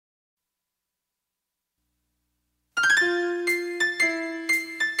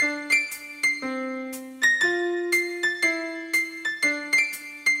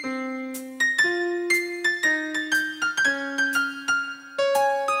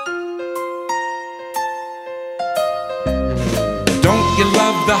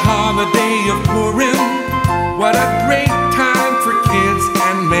the holiday of Purim. What a great time for kids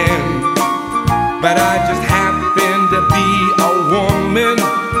and men. But I just happen to be a woman,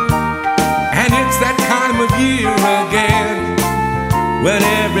 and it's that time of year again, when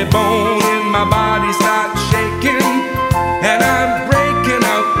every bone in my body starts shaking, and I'm breaking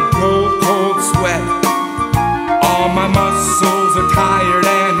out in cold, cold sweat. All my muscles are tired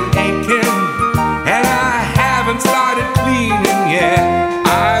and aching, and I haven't started cleaning yet.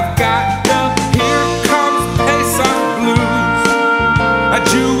 I've got the Here Comes Pesach blues. A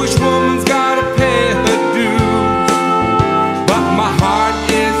Jewish woman's gotta pay her dues, but my heart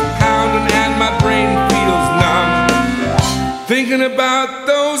is pounding and my brain feels numb, thinking about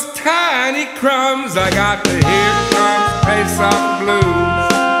those tiny crumbs. I got the Here Comes Pesach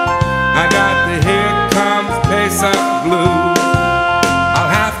blues. I got the Here Comes Pesach blues. I'll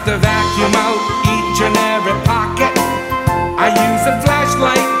have to vacuum out each and every pocket. I use a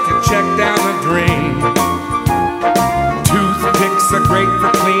flashlight to check down the drain. Toothpicks are great for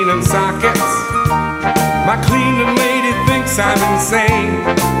cleaning sockets. My cleaning lady thinks I'm insane.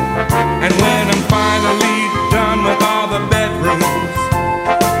 And when I'm finally done with all the bedrooms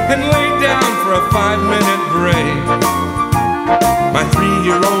and lay down for a 5-minute break, my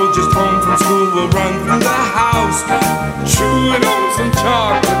 3-year-old just home from school will run through the house, chewing on some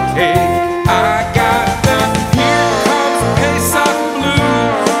chocolate cake. I got the Here Comes Pesach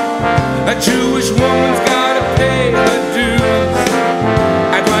blues. A Jewish woman's gotta pay her dues.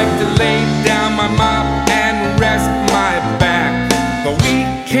 I'd like to lay down my mop and rest my back, but we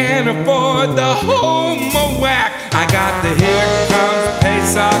can't afford the homo whack. I got the Here Comes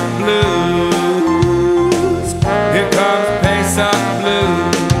Pesach blues. Here comes Pesach blues.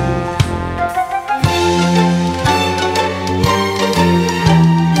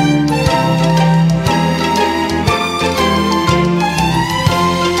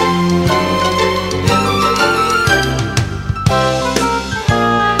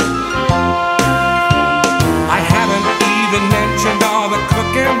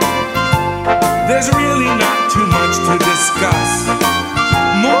 There's really not too much to discuss.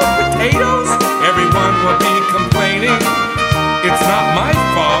 More potatoes? Everyone will be complaining. It's not my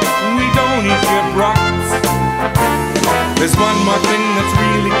fault, we don't eat your brats. There's one more thing that's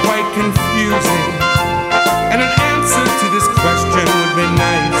really quite confusing, and an answer to this question would be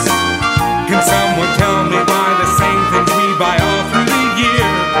nice. Can someone tell me why the same things we buy all through the year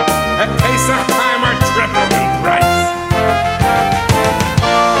at Pesach time are triple in price?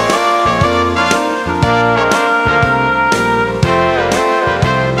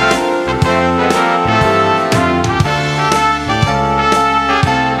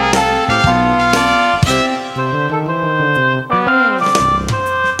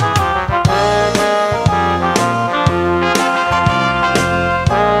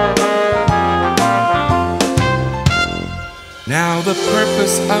 Now the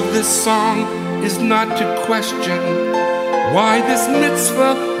purpose of this song is not to question why this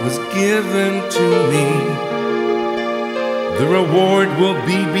mitzvah was given to me. The reward will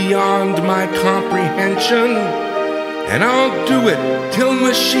be beyond my comprehension, and I'll do it till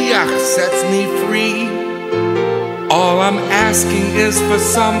Mashiach sets me free. All I'm asking is for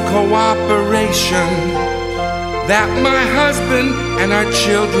some cooperation, that my husband and our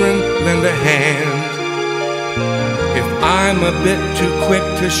children lend a hand. If I'm a bit too quick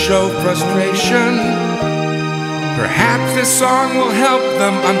to show frustration, perhaps this song will help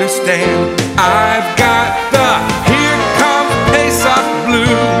them understand. I've got the Here Comes Pesach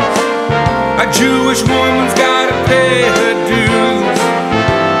blues. A Jewish woman's gotta pay her dues,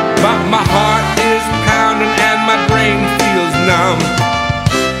 but my heart is pounding and my brain feels numb,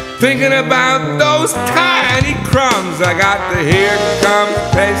 thinking about those tiny crumbs. I got the Here Comes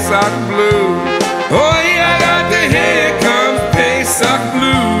Pesach blues. Oh yeah, I got the Here Comes Pesach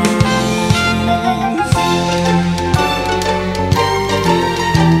blues.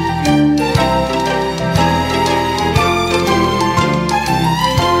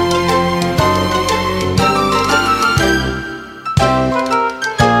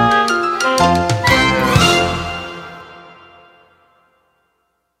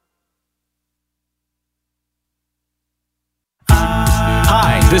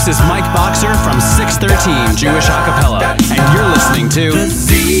 This is Mike Boxer from 613 Jewish Acapella, and you're listening to The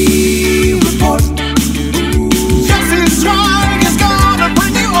Z Report. Jesse Strong is gonna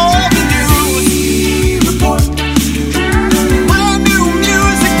bring you all the news. Z Report. Brand new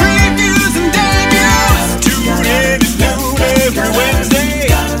music, previews, and debuts. Tune in at noon every Wednesday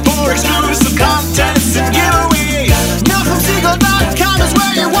for exclusive contests and giveaways. NachumSegal.com is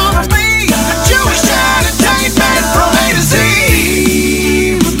where you wanna be. The Jewish entertainment from A to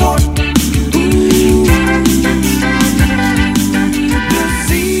Z.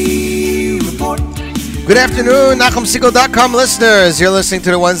 Good afternoon, NachumSegal.com listeners. You're listening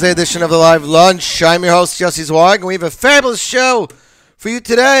to the Wednesday edition of the Live Lunch. I'm your host, Yossi Zweig, and we have a fabulous show for you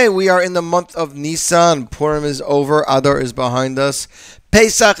today. We are in the month of Nisan. Purim is over. Adar is behind us.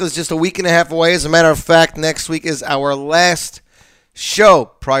 Pesach is just a week and a half away. As a matter of fact, next week is our last show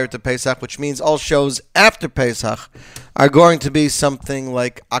prior to Pesach, which means all shows after Pesach are going to be something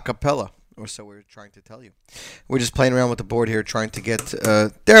like a cappella, or so we're trying to tell you. We're just playing around with the board here, trying to get...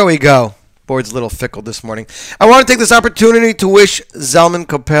 there we go. Board's a little fickle this morning. I want to take this opportunity to wish Zalman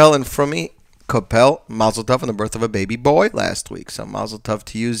Koppel and Frumi Koppel Mazel Tov on the birth of a baby boy last week. So Mazel Tov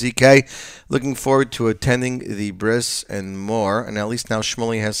to you, ZK. Looking forward to attending the bris and more. And at least now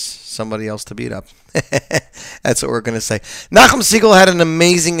Shmuley has somebody else to beat up. That's what we're going to say. Nachum Segal had an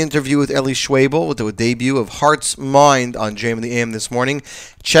amazing interview with Eli Schwebel with the debut of Heart's Mind on JM in the AM this morning.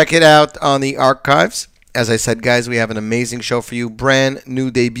 Check it out on the archives. As I said, guys, we have an amazing show for you. Brand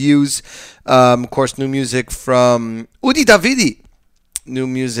new debuts. Of course, new music from Udi Davidi. New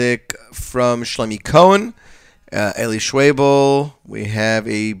music from Shlomi Cohen. Eli Schwebel. We have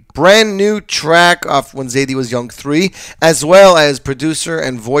a brand new track off When Zadie Was Young 3. As well as producer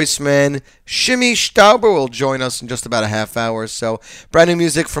and voice man Shimi Stauber will join us in just about a half hour. So, brand new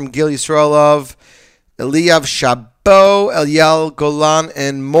music from Gil Yisraelov, Eliav Shabo, Eliel Golan,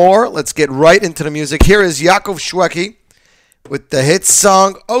 and more. Let's get right into the music. Here is Yaakov Shweki with the hit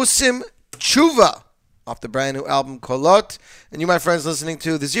song Osim Tshuva off the brand new album Kolot. And you, my friends, listening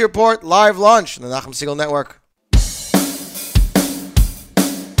to the Z Report Live Lunch on the Nachum Segal Network.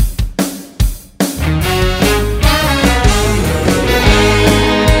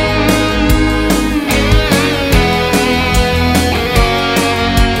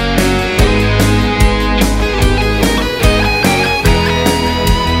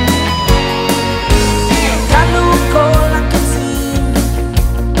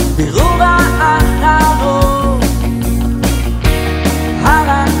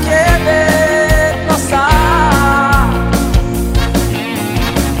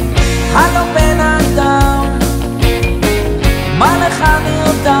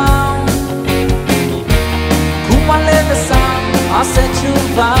 עושה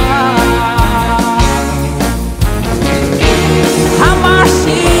תשובה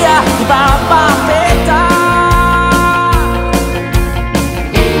המשיח כבר בפתח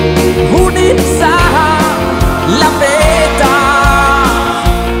הוא נמצא לבטח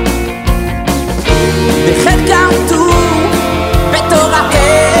וכן כתוב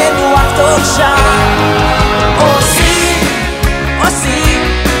בתורתנו הקדושה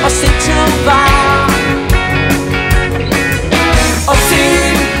עושים תשובה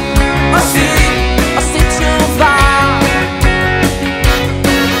עושים תשובה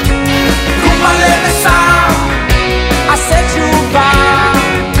הוא מלא בסם עשה תשובה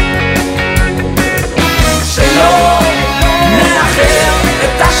שלא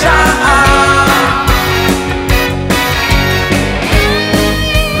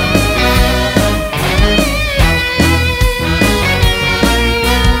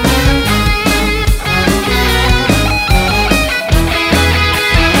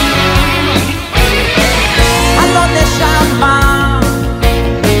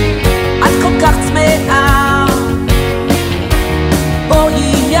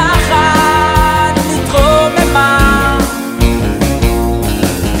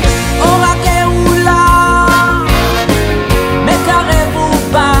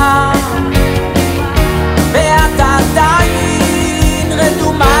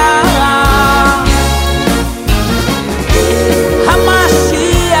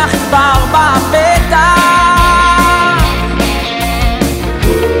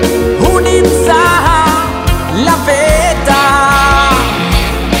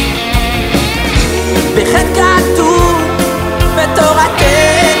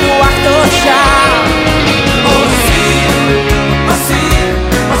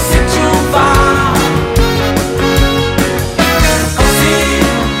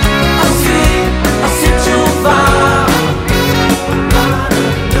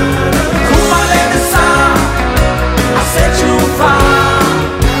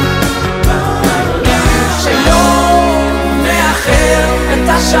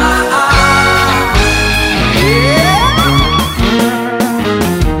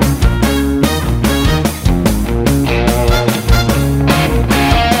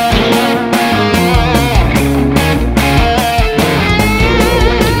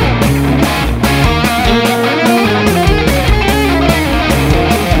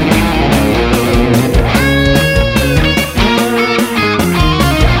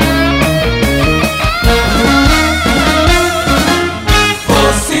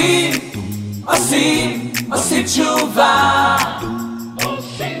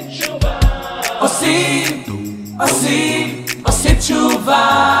עושים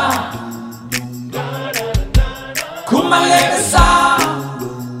תשובה קום הלבשה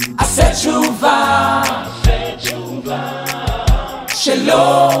עשה תשובה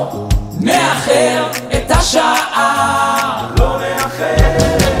שלא נאחר את השעה לא נאחר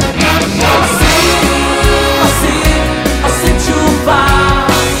עושים תשובה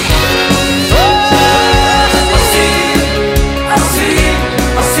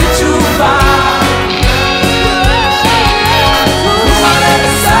עושים תשובה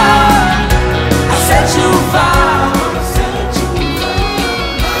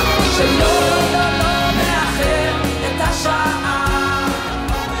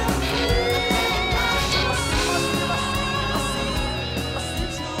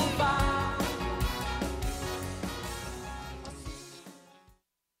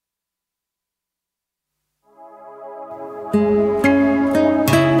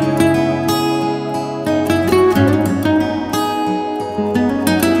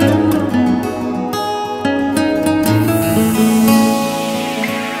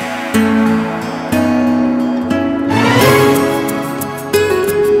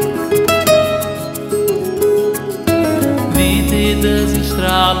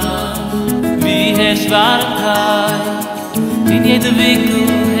In jeder Winkel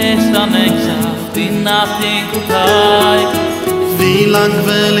herrscht an Engschaft, die Nacht in Kukai. Wie lang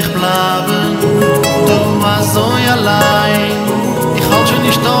will ich bleiben, du warst so allein. Ich halte schon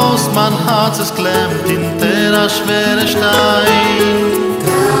nicht aus, mein Herz ist klemmt hinter der schwere Stein.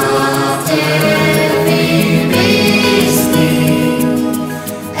 Vater, wie bist du?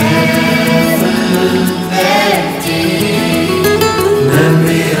 Nimm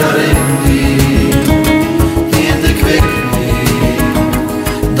mir in die, jede Quick,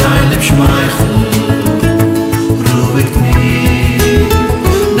 dein Lieb schmeichel, ruhig mich.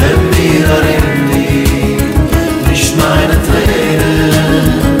 Nimm mir in die, nicht meine Tränen,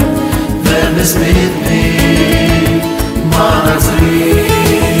 wenn es mit mir, Mann als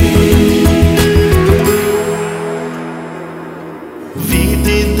wie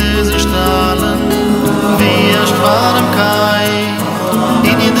die Döse strahlen, wie erst warm Kai.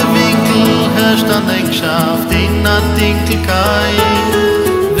 In jeder Winkel herrscht an Engschaft, in der Dinkelkeit.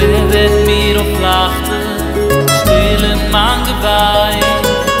 Wer wird mir auf Lachten, stillen Mann Geweih?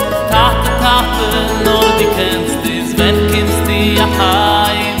 Tate, nur die kennst dies, wenn kommst die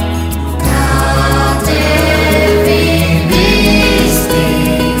heim. Vater, wie bist du?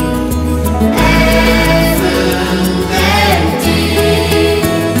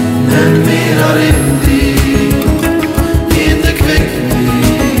 Nimm mir in die, jede Quick,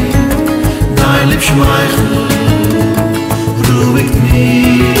 dein Lieb schmeichel, ruhigt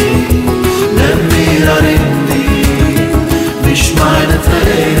mich. Nimm mir in die, nicht meine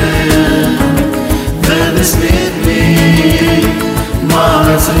Tränen, wenn es mit mir mal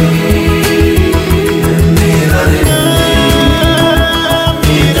als Lieb. Nimm mir in die,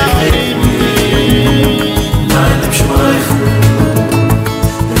 jede Quick, dein Lieb schmeichel,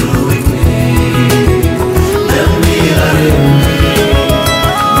 ruhigt mich. Nimm mir in die,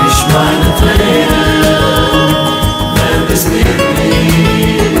 nicht meine Tränen, wenn es mit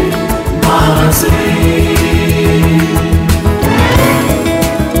mir mal als Lieb.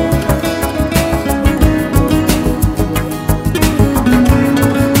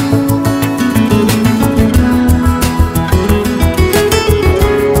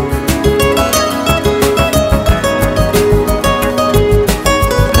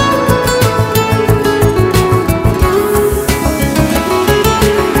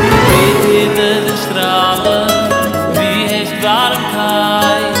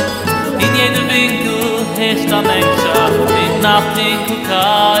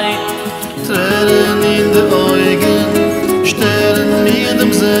 Tränen in de Augen, Sternen in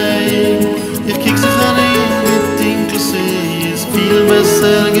dem See. Ich kiek sich an ihn mit Dinkel-See, ist viel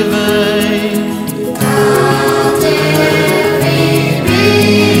besser gewesen. Vater, wie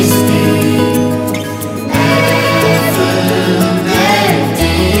bist du?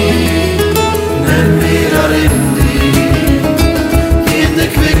 Nimm mir in die, jede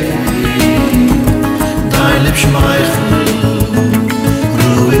Quick, dein Lieb schmeichel,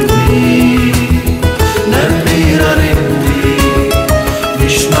 ruhig mich. Nimm mir in die,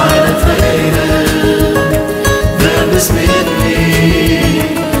 nicht meine Tränen, wenn es mit mir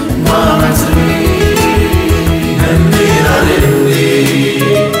mal als Lieb. Nimm mir in die,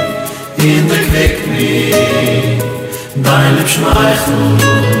 jede Quick, dein Lieb schmeichel,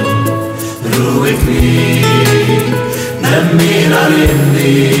 ruhig mich. Nimm mir in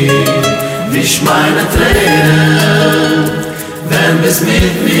die, nicht meine Tränen, wenn bis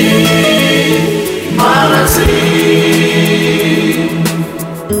mit mir mal erzählen.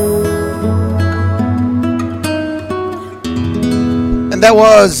 And that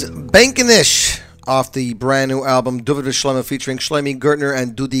was Bankinish off the brand new album David Shlomo featuring Shlomi Gertner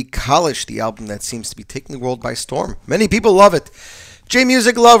and Dudi Kalish, the album that seems to be taking the world by storm. Many people love it. J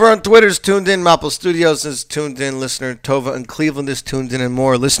Music Lover on Twitter is tuned in. Maple Studios is tuned in. Listener Tova in Cleveland is tuned in, and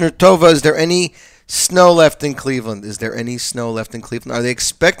more. Listener Tova, is there any snow left in Cleveland? Is there any snow left in Cleveland? Are they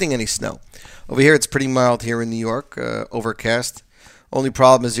expecting any snow? Over here, it's pretty mild here in New York, overcast. Only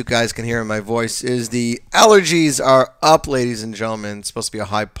problem, as you guys can hear in my voice, is the allergies are up, ladies and gentlemen. It's supposed to be a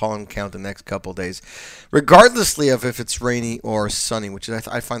high pollen count the next couple of days, regardlessly of if it's rainy or sunny, which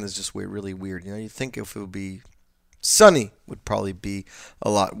I find is just really weird. You know, you think if it would be sunny, would probably be a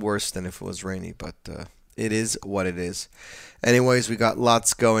lot worse than if it was rainy, but it is what it is. Anyways, we got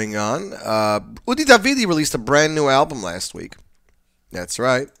lots going on. Udi Davidi released a brand new album last week. That's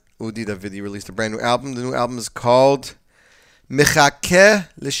right. Udi Davidi released a brand new album. The new album is called Mechakeh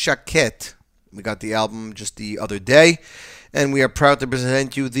L'Shaket. We got the album just the other day, and we are proud to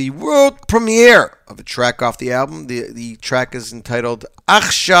present you the world premiere of a track off the album. The track is entitled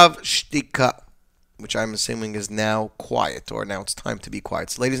Achshav Shtika, which I'm assuming is now quiet, or now it's time to be quiet.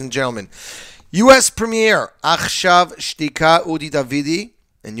 So, ladies and gentlemen, U.S. premiere, Achshav Shtika, Udi Davidi,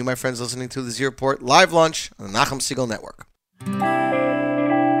 and you, my friends, listening to the Z Report live lunch on the Nachum Segal Network.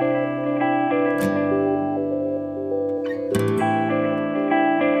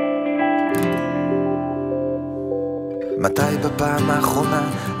 מתי בפעם האחרונה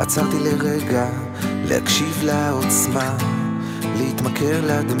עצרתי לרגע להקשיב לעוצמה, להתמכר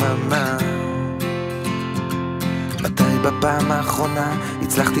להדממה? מתי בפעם האחרונה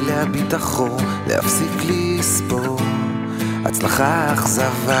הצלחתי להביט אחור, להפסיק לספור הצלחה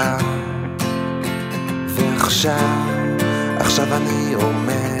אכזבה? ועכשיו אני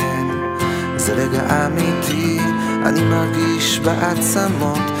עומד, זה רגע אמיתי, אני מרגיש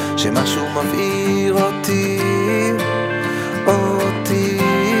בעצמות שמשהו מבעיר אותי,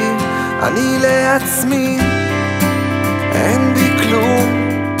 אני לעצמי, אין בי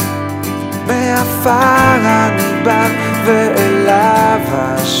כלום, מעפר אני בא ואליו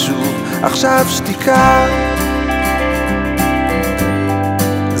אשוב, עכשיו שתיקה,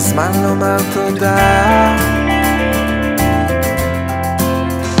 זמן לומר תודה.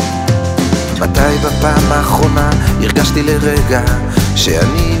 מתי בפעם האחרונה הרגשתי לרגע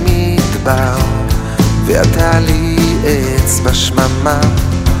שאני מדבר ואתה לי עץ בשממה?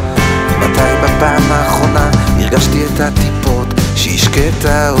 מתי בפעם האחרונה הרגשתי את הטיפות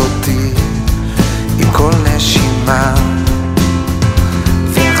שהשקטה אותי עם כל נשימה?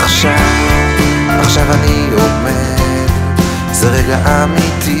 ועכשיו אני עומד, זה רגע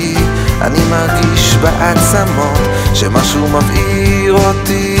אמיתי, אני מרגיש בעצמות שמשהו מבעיר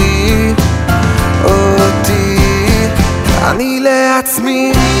אותי, אני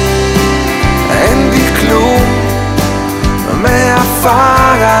לעצמי, אין בי כלום,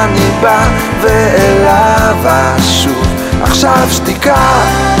 מעפר אני בא ואליו אשוב, עכשיו שתיקה,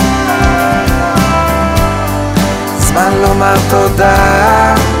 זמן לומר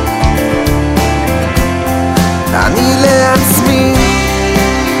תודה. אני לעצמי,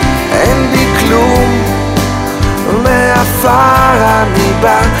 אין בי כלום, מעפר אני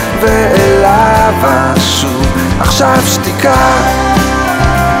בא ואליו אשוב, עכשיו שתיקה,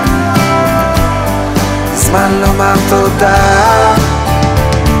 זמן לומר תודה.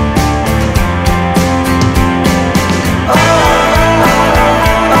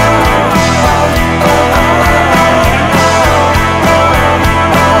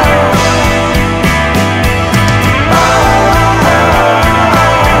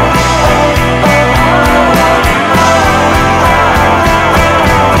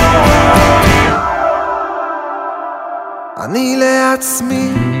 אני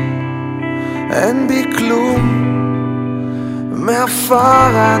לעצמי, אין בי כלום,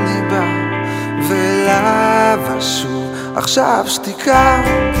 מעפר אני בא ואליו אשוב, עכשיו שתיקה,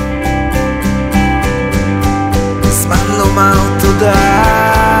 זמן לומר תודה.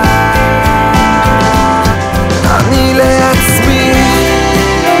 אני לעצמי,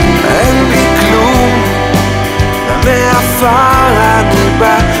 אין בי כלום, מעפר אני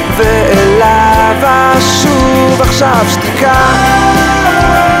בא ואליו אשוב, עכשיו שתיקה,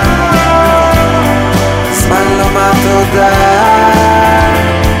 זמן לומר תודה.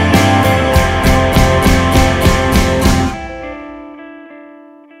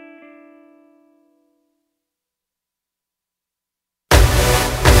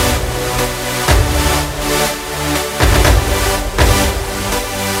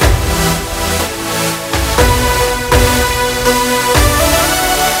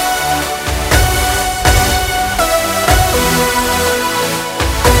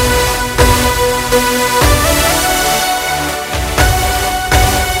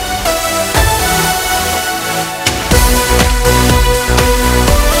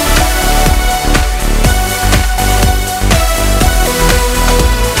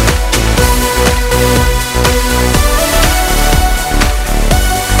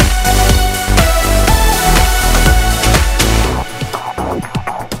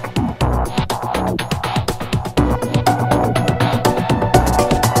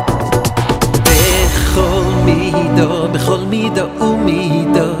 mido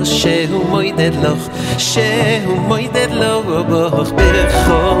umido shehu moided loch shehu moided loch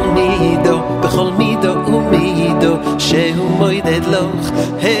bechol mido umido shehu moided loch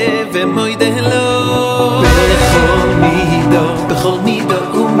heve moided loch bechol mido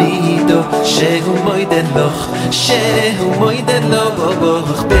umido shehu moided loch shehu moided loch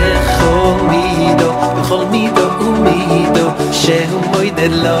bechol mido umido shehu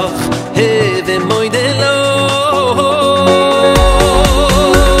moided loch heve moided loch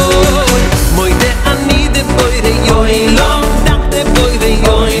moide ani de boyre yoy long dak de boyre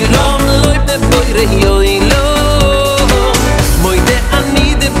yoy long loy de boyre yoy long moide ani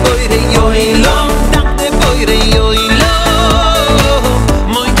de boyre yoy long dak de boyre yoy long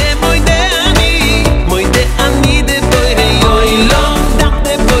moide ani de boyre yoy long dak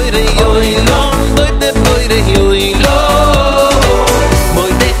de boyre yoy long loy de boyre yoy long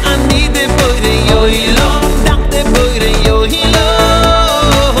moide ani de boyre yoy long dak de boyre yoy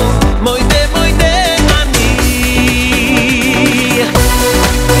long moide ani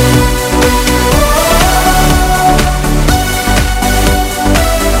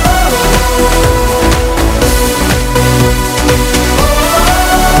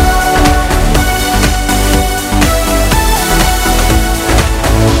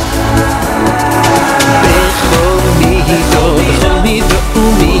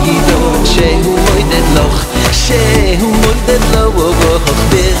shehu moided loch shehu moided loch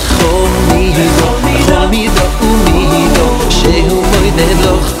bechol mido umido shehu moided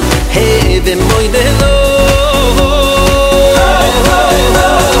loch heve moided loch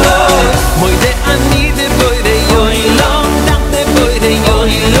moide ani de boyre yoy long dak de boyre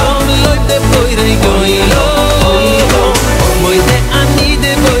yoy long loy de boyre yoy long moide ani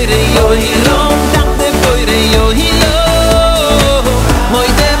de boyre yoy long dak de boyre yoy long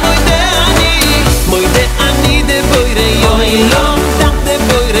moide ani de boyre yoy long dak de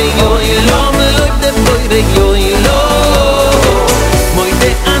boyre yoy long loy de boyre yoy long moide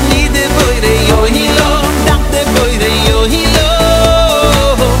ani de boyre yoy long dak de boyre yoy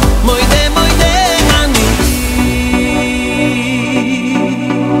long moide ani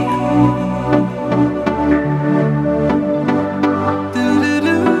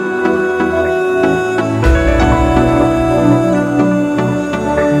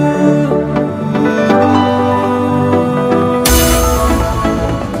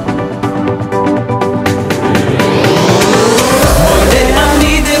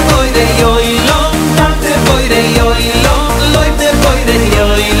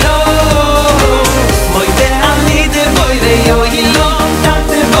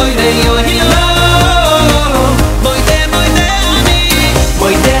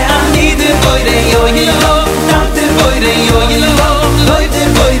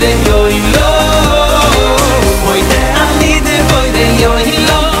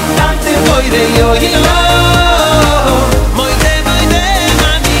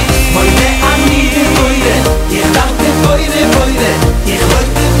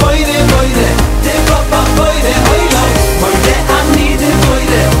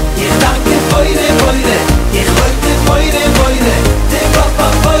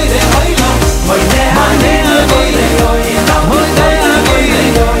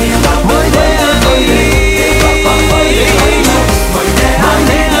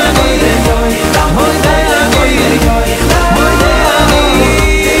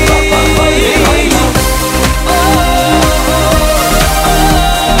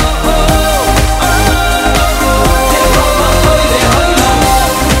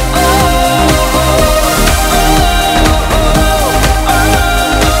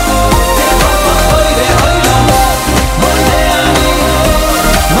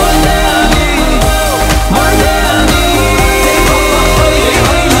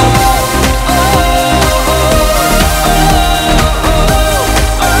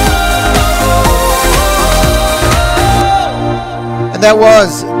That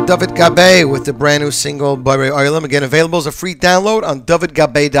was David Gabe with the brand new single Borei Olam. Again, available as a free download on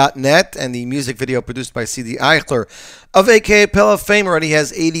davidgabe.net, and the music video produced by C.D. Eichler of AKA Pella fame already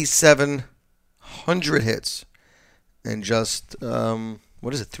has 8,700 hits in just, 3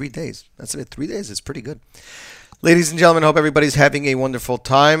 days? That's it, 3 days. It's pretty good. Ladies and gentlemen, hope everybody's having a wonderful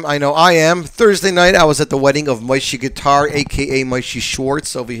time. I know I am. Thursday night, I was at the wedding of Moshe Guitar, a.k.a. Moshe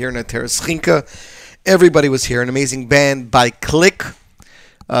Schwartz, over here in Atera Schinka. Everybody was here. An amazing band by Click.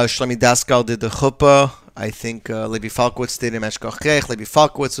 Shlomi Daskal did the chuppah. I think Levi Falkowitz did in Meshkach. Levi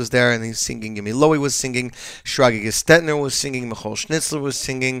Falkowitz was there, and he's singing. Yemi Lowy was singing. Shragi Gestetner was singing. Michal Schnitzler was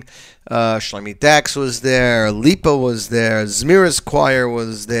singing. Shlomi Dax was there. Lipa was there. Zmira's choir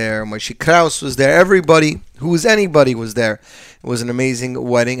was there. Moshe Kraus was there. Everybody who was anybody was there. It was an amazing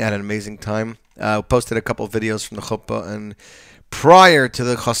wedding. I had an amazing time. Posted a couple of videos from the chuppah, and prior to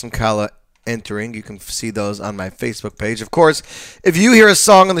the Chassan Kala entering, you can see those on my Facebook page. Of course, if you hear a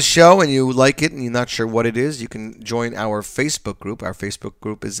song on the show and you like it and you're not sure what it is, you can join our Facebook group. Our Facebook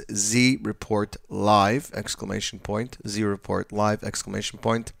group is Z Report Live! Z Report Live!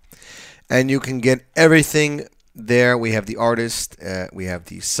 And you can get everything there. We have the artist, we have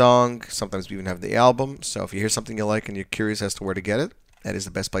the song, sometimes we even have the album. So if you hear something you like and you're curious as to where to get it, that is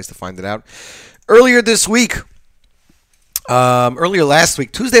the best place to find it out. Earlier last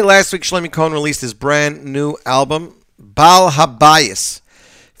week, Tuesday last week, Shlomi Cohen released his brand new album, Bal Habayis.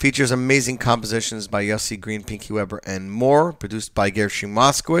 Features amazing compositions by Yossi Green, Pinky Weber, and more, produced by Gershom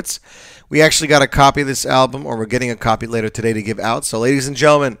Moskowitz. We actually got a copy of this album, or we're getting a copy later today to give out. So, ladies and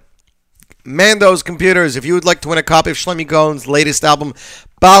gentlemen, man those computers. If you would like to win a copy of Shlomi Cohen's latest album,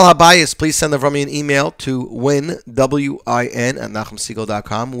 Bal Habayis, please send from me an email to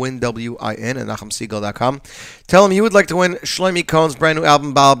win@nachumsegal.com. win@nachumsegal.com. Tell him you would like to win Shlomi Cohen's brand new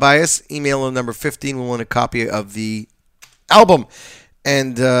album, Bal Habayis. Email him number 15. We'll win a copy of the album.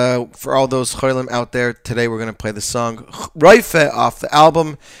 And for all those cholim out there, today we're going to play the song Roife off the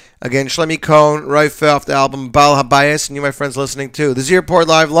album. Again, Shlomi Cohen, Roife off the album, Bal Habayis. And you, my friends, listening to the Z Report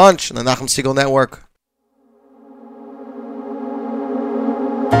Live Lunch on the Nachum Segal Network.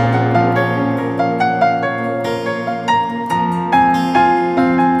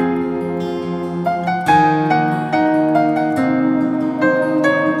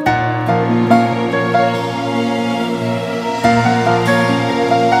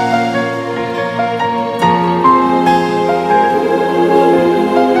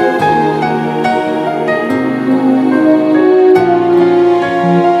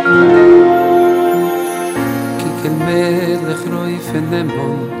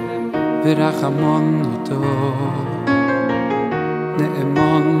 ורחמון אותו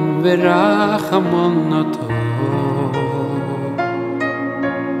נאמון ורחמון אותו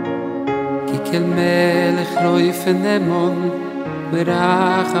כי כל מלך לא יפנמון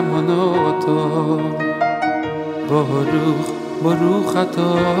ורחמון אותו ברוך אתה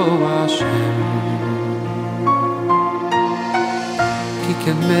השם כי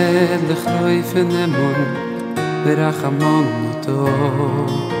כל מלך לא יפנמון ורחמון אותו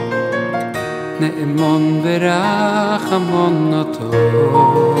נאמון ורחמון אותו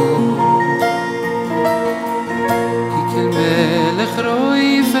כי כל מלך רוי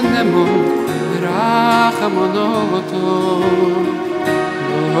ונאמון ורחמון אותו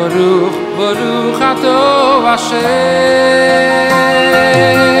ברוך אתה השם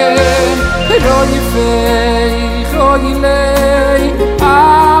רוי פייך רוי לי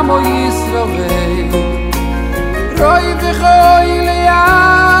עמו ישראל רוי וחוי לי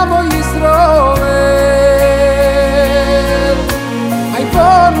עמו ישראל היי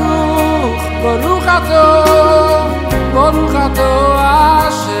ברוך אתה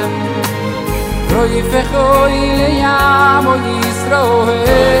השם רוי וחוי לי עמו ישראל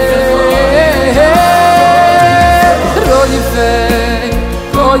רוי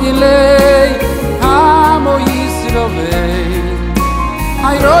וחוי לי עמו ישראל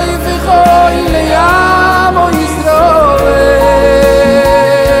היי רוי וחוי לי עמו ישראל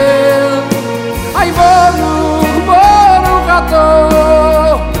היי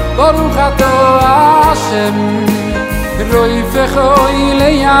ברוך אתה השם רוי וחוי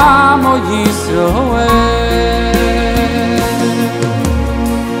לי עמו ישראל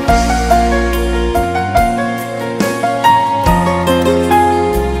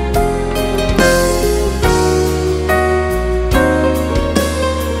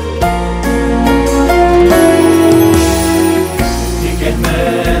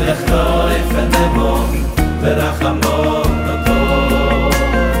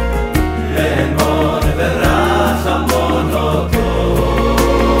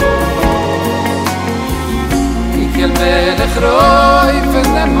רוי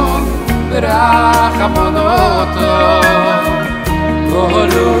ונאמון ורחמון אותו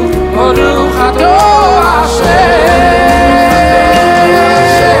ברוך אתה השם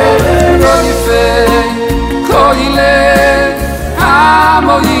רוי וחוי לי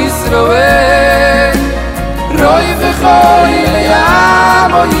עמו ישראל רוי וחוי לי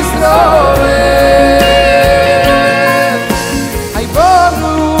עמו ישראל היי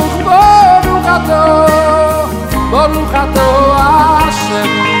ברוך אתה ברוך אתה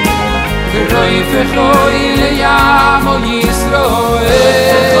השם רוי וחוי khoyle yam o Yisroel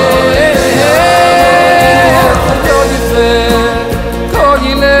Yoife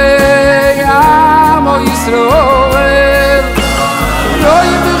khoyle yam o Yisroel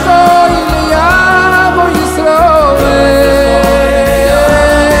Yoife khoyle yam o Yisroel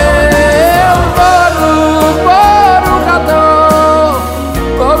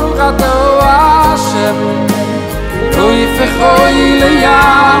Baruch ato Hashem Yoife khoyle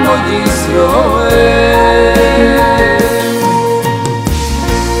yam o Yisroel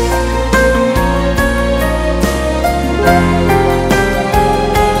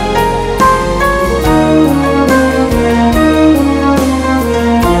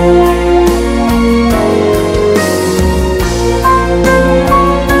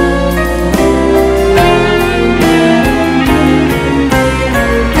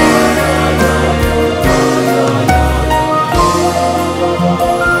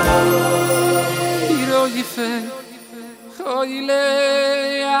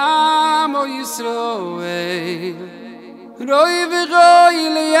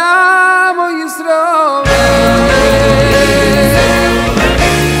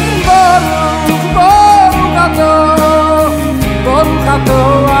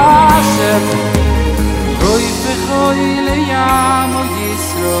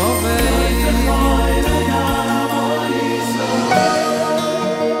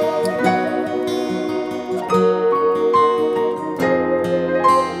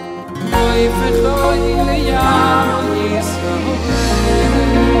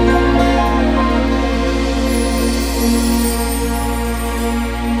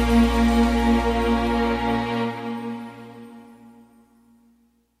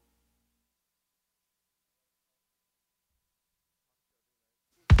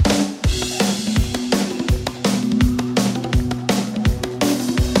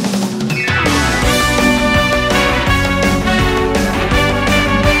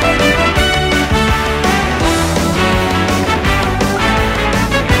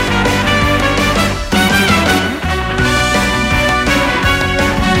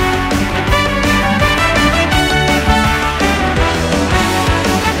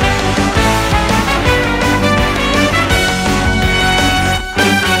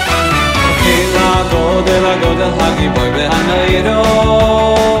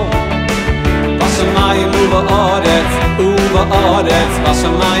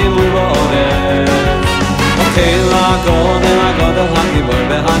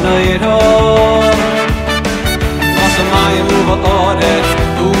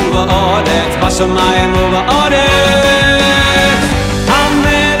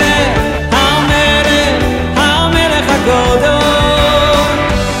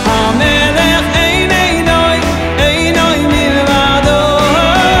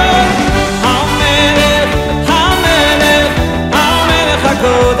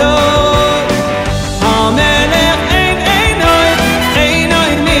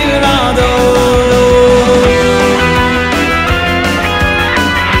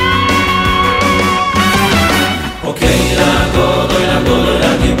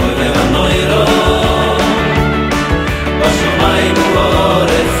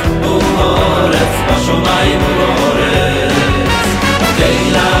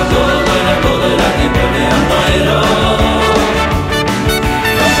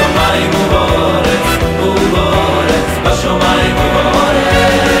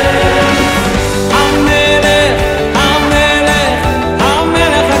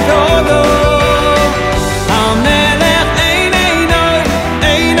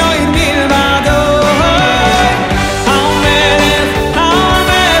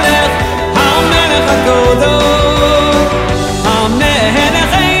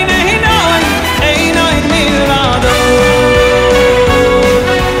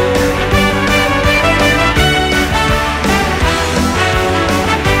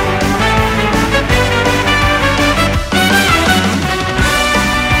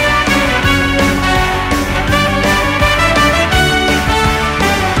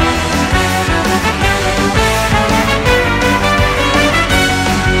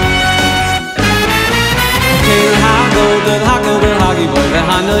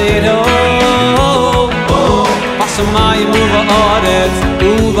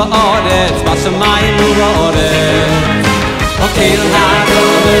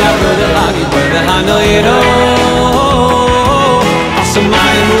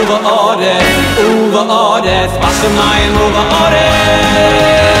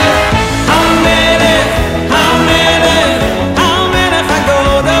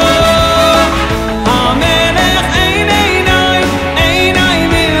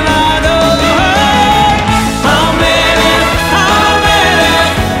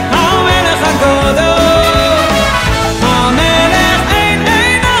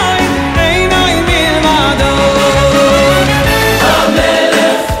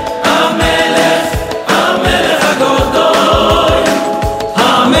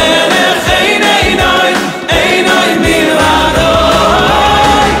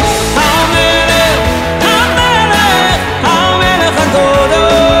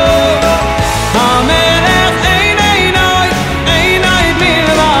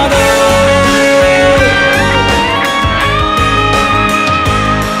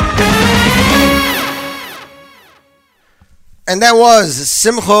And that was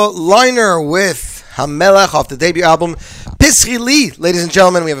Simcha Leiner with Hamelech off the debut album Pischi Li. Ladies and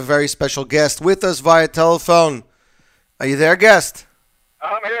gentlemen, we have a very special guest with us via telephone. Are you there, guest?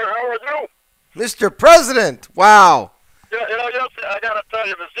 I'm here. How are you? Mr. President. Wow. Yeah, yes, I gotta tell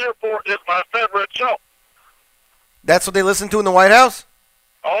you, this airport is my favorite show. That's what they listen to in the White House?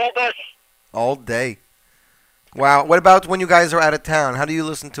 All day. All day. Wow. What about when you guys are out of town? How do you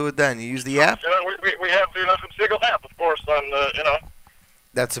listen to it then? You use the app? We have the some Siegel app, of course, on,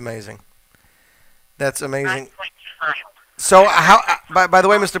 That's amazing. That's amazing. So, how? By the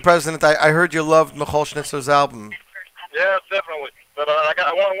way, Mr. President, I heard you loved Michal Schnitzler's album. Yes, definitely. But I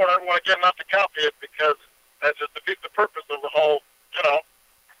want to get him out to copy it because that just defeats the purpose of the whole,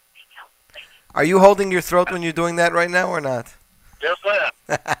 Are you holding your throat when you're doing that right now or not? Yes, I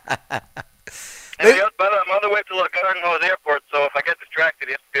am. But I'm on the way to LaGuardia Airport, so if I get distracted,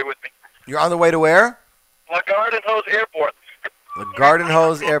 you have to be with me. You're on the way to where? LaGuardia Airport.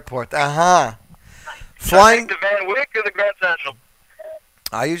 LaGuardia Airport. Flying. Take the Van Wyck or the Grand Central?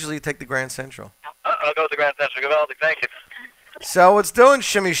 I usually take the Grand Central. I'll go with the Grand Central. Givaldi, thank you. So, what's doing,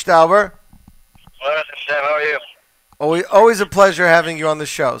 Shimmy Stauber? Well, Shem, how are you? Always a pleasure having you on the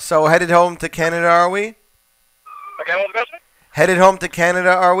show. So, headed home to Canada, are we? Okay, what's the question? Headed home to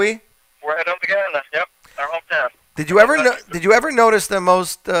Canada, are we? We're headed home to Canada. Yep, our hometown. Did you ever notice that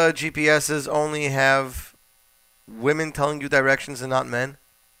most GPSs only have women telling you directions and not men?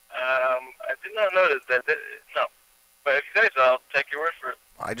 I did not notice that. No, but if you say so, I'll take your word for it.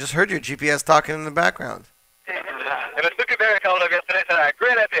 I just heard your GPS talking in the background. And Mr. Barry called up yesterday and said, "All right,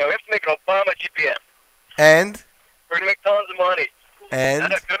 great idea. We have to make an Obama GPS. And? We're going to make tons of money." And? I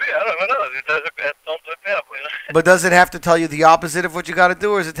don't know. It does pay up, But does it have to tell you the opposite of what you got to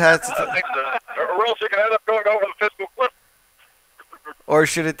do, or is it has to? I don't think so. Or else you can end up going over the fiscal cliff. Or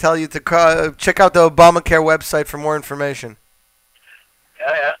should it tell you to check out the Obamacare website for more information?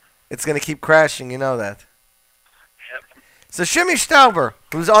 Yeah. It's going to keep crashing, you know that. Yep. So Shimmy Stauber,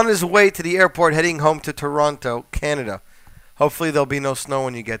 who's on his way to the airport heading home to Toronto, Canada. Hopefully there'll be no snow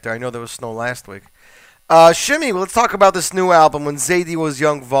when you get there. I know there was snow last week. Shimmy, let's talk about this new album, When Zadie Was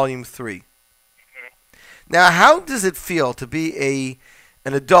Young, Volume 3. Mm-hmm. Now, how does it feel to be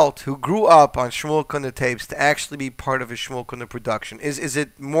an adult who grew up on Shmuel Kunda tapes to actually be part of a Shmuel Kunda production? Is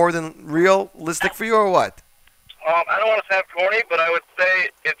it more than realistic for you, or what? I don't want to sound corny, but I would say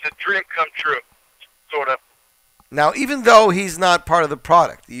it's a dream come true, sort of. Now, even though he's not part of the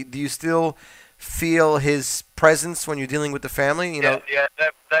product, do you still feel his presence when you're dealing with the family? Yeah,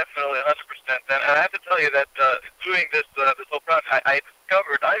 definitely, 100%. And I have to tell you that doing this whole project, I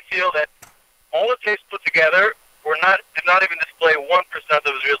feel that all the tapes put together did not even display 1% of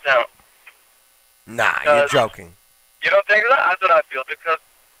his real talent. Nah, you're joking. You don't think that? That's what I feel, because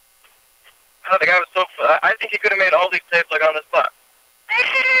the guy was so... I think he could have made all these tapes on the spot.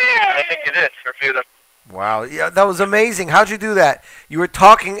 I think he did for a few of them. Wow, yeah, that was amazing. How'd you do that? You were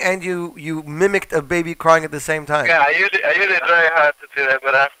talking and you mimicked a baby crying at the same time. Yeah, I usually try hard to do that,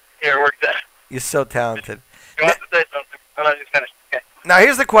 but here it worked out. You're so talented. You want to say something? I'm not just finished. Okay. Now,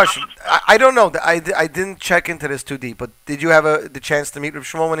 here's the question. I don't know. I didn't check into this too deep, but did you have the chance to meet with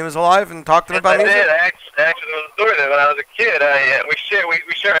Shmuel when he was alive and talk to him about music? I did. Actually, there was a story there. When I was a kid,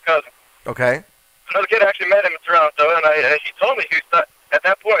 we share a cousin. Okay. Another kid actually met him in Toronto, and he told me at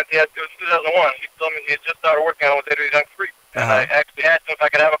that point, it was 2001, he told me he had just started working on When Zadie Was Young 3. And I actually asked him if I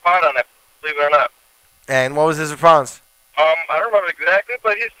could have a part on it, believe it or not. And what was his response? I don't remember exactly,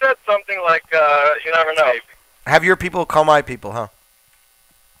 but he said something like, you never know. Have your people call my people, huh?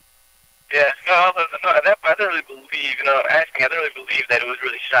 Yeah, no, I didn't really believe, asking, I didn't really believe that it was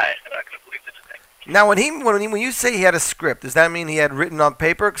really shy. I couldn't believe such a thing. Now, when you say he had a script, does that mean he had written on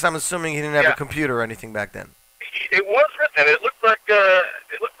paper? Because I'm assuming he didn't have a computer or anything back then. It was written. It looked like, it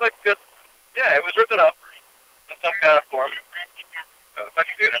was written up in some kind of form.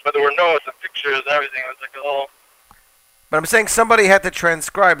 But there were notes and pictures and everything. It was like a whole... But I'm saying somebody had to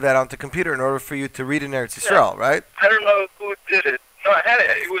transcribe that onto computer in order for you to read in Eretz Yisrael, right? I don't know who did it. No, I had it.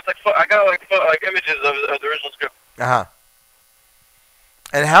 It was I got images of the original script.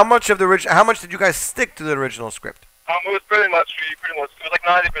 And how much did you guys stick to the original script? It was pretty much. It was like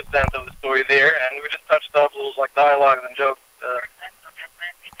 90% of the story there, and we just touched up little dialogues and jokes.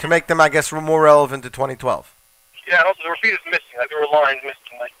 To make them, I guess, more relevant to 2012. Yeah, and also the repeat is missing. There were lines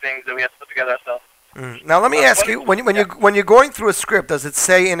missing, things that we had to put together ourselves. Now let me ask you: when you're going through a script, does it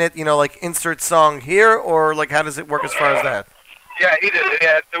say in it, insert song here, or how does it work as far as that? Yeah, he did.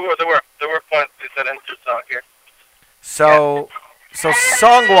 Yeah, there were points that said insert song here. So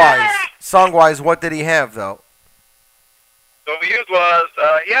song wise, what did he have though? So what we used was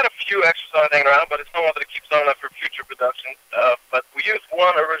he had a few extra songs hanging around, but it's not one that keeps on up for future productions. But we used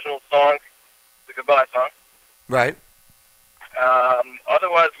one original song, the goodbye song. Right.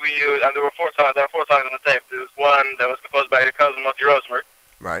 Otherwise, we used, and there were 4 songs. There were 4 songs on the tape. There was one that was composed by your cousin Moti Rosenberg,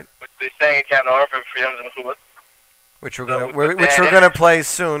 Right. which they sang in Camp Nor for Freedoms and Mechubas. Which we're gonna play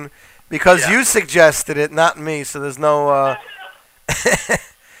soon, because you suggested it, not me. So there's no.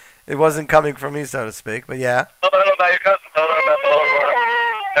 It wasn't coming from me, so to speak. But yeah. Tell them about your cousin. Tell them about the whole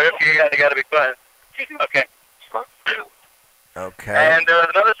You gotta be quiet. Okay. Okay. And there was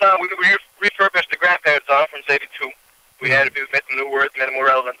another song. We refurbished the grandparents song from '82. We made some new words, made it more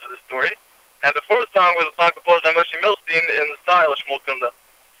relevant to the story. And the 4th song was a song composed by Moshe Milstein in the style of Shmuel Kunda.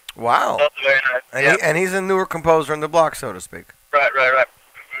 Wow. That's very nice. And he's a newer composer on the block, so to speak. Right.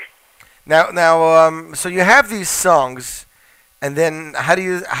 Now, so you have these songs, and then how do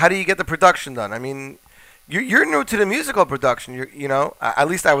you get the production done? I mean, you're new to the musical production. You know, at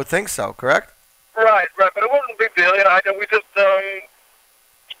least I would think so. Correct? Right. But it wasn't a big deal. You know, we just, I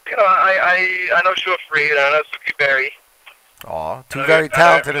know Shua Freed, and I know Suki Berry. Aw, 2 very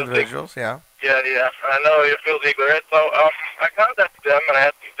talented individuals. Yeah. Yeah. I know you're Phil Ziegler. So I contacted them, and I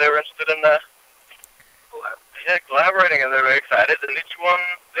asked if they were interested in collaborating, and they're very excited. And each one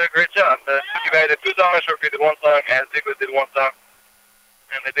did a great job. Suki Berry did 2 songs, Shua Freed did 1 song, and Ziegler did 1 song.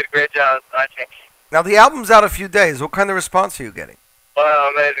 And they did a great job, I think. Now, the album's out a few days. What kind of response are you getting?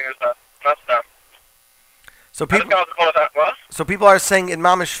 Well, amazing response. So people are saying it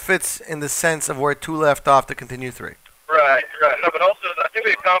mamish fits in the sense of where 2 left off to continue 3. Right. No, but also, I think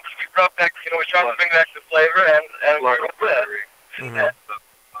we accomplished, we brought back, we tried to bring back the flavor, and we're good. Mm-hmm.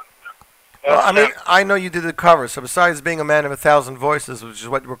 Well, I mean, I know you did the cover, so besides being a man of 1,000 voices, which is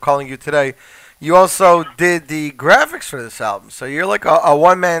what we're calling you today, you also did the graphics for this album. So you're like a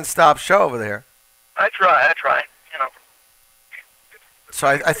one-man stop show over there. I try. So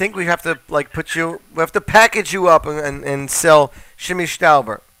I think we have to we have to package you up and sell Shimmy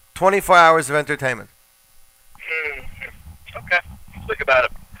Stauber, 24 hours of entertainment. Okay, let's think about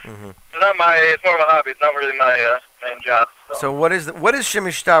it. Mm-hmm. It's more of a hobby. It's not really my main job. So what is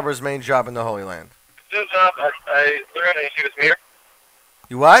Shimmy Stauber's main job in the Holy Land? His job, I learned in Yeshivas Mir.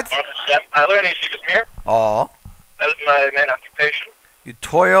 You what? I learned in Yeshivas Mir. Oh. That is my main occupation. You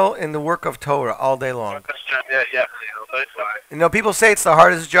toil in the work of Torah all day long. Yeah. You know, people say it's the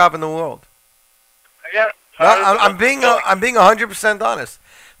hardest job in the world. Yeah. No, I'm being 100% honest.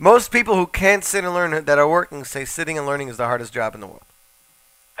 Most people who can't sit and learn that are working say sitting and learning is the hardest job in the world.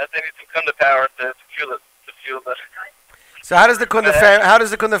 I think it's some Kunda power to fuel it. So how does the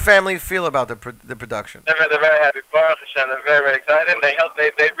Kunda family feel about the production? They're very happy. Baruch Hashem, they're very, very excited. They helped.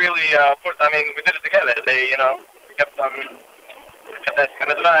 They really. We did it together. They kept that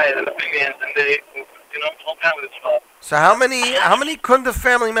kind of advice and opinions, and they the whole time with it. So how many Kunda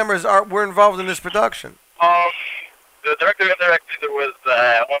family members were involved in this production? The director and indirectly, there was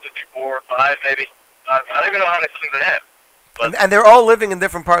 1, 2, 3, 4, 5, maybe. I don't even know how many siblings they have. And they're all living in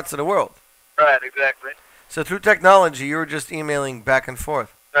different parts of the world. Right, exactly. So through technology, you were just emailing back and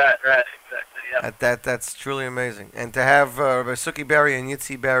forth. Right, exactly, yeah. That's truly amazing. And to have Suki Berry and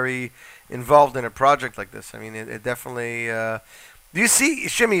Yitzi Berry involved in a project like this, I mean, it definitely... do you see,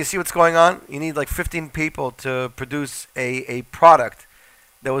 Shimmy, you see what's going on? You need like 15 people to produce a product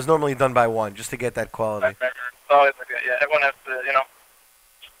that was normally done by 1, just to get that quality. Right. It's always like that, yeah. Everyone has to,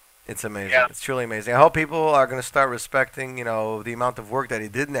 It's amazing. Yeah. It's truly amazing. I hope people are going to start respecting, the amount of work that he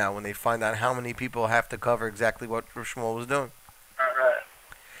did now when they find out how many people have to cover exactly what Shmuel was doing. Right.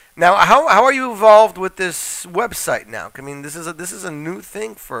 Now, how are you involved with this website now? I mean, this is a new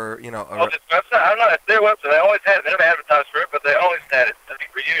thing for, this website? I don't know. It's their website. They always had it. They never advertised for it, but they always had it. I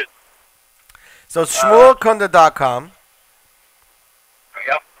think for years. So it's shmuelkunda.com.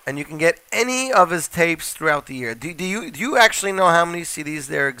 Yep. And you can get any of his tapes throughout the year. Do you actually know how many CDs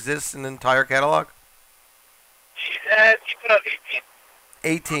there exist in the entire catalog? He put out 18.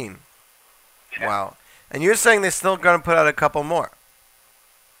 18. Yeah. Wow. And you're saying they're still going to put out a couple more?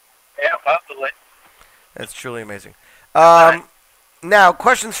 Yeah, possibly. That's truly amazing. Now,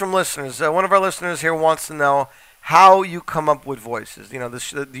 questions from listeners. One of our listeners here wants to know how you come up with voices.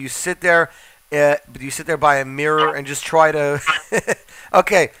 Do you sit there? Do you sit there by a mirror and just try to?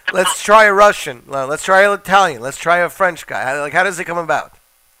 Okay, let's try a Russian. Let's try an Italian. Let's try a French guy. How does it come about?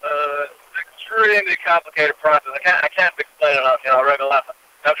 It's extremely complicated process. I can't explain it on regular level.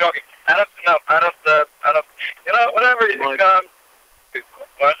 I'm joking. I don't. Whatever you come.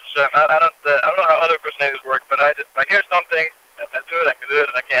 I don't know how other personators work, but if I hear something, I do it. I can do it,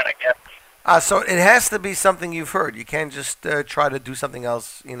 and I can't. So it has to be something you've heard. You can't just try to do something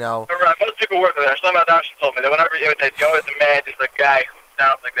else, Right. Most people work with that. Some Adamson told me that whenever you imitate, you always imagine the guy who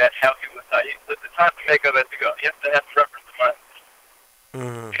sounds like that, how he was. It's hard to make of it to go. You have to have reference to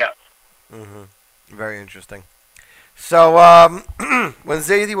mind. Yeah. Very interesting. So, when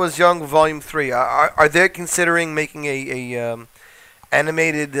Zaidi Was Young, Volume 3, are they considering making a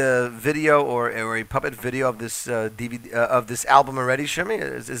animated video or a puppet video of this DVD of this album already, Shimmy?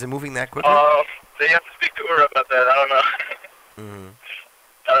 Is it moving that quickly? They have to speak to Ura about that. I don't know.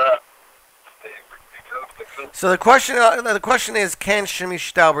 So the question is, can Shimmy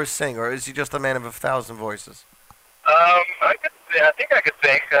Stauber sing, or is he just a man of 1,000 voices? I think I could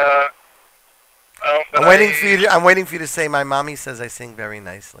sing. I'm waiting for you to say, my mommy says I sing very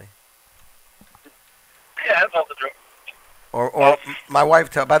nicely. Yeah, that's also true. Or my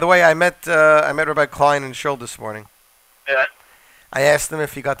wife by the way, I met Rabbi Klein in Shul this morning. Yeah. I asked him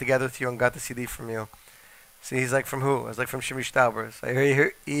if he got together with you and got the CD from you. See, he's like, from who? I was like, from Shimmy Stauber. So he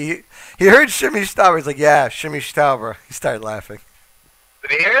heard Shimmy Stauber. He's like, yeah, Shimmy Stauber. He started laughing.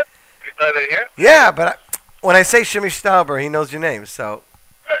 Did he hear it? Did he hear it? Yeah, but when I say Shimmy Stauber, he knows your name. So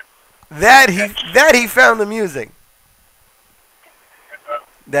that he found the music.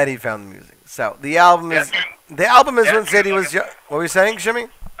 That he found the music. So the album is when Zaidi Was Young. What were you saying, Shimmy?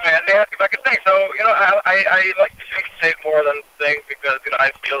 I asked if I could sing. So I like to sing more than sing because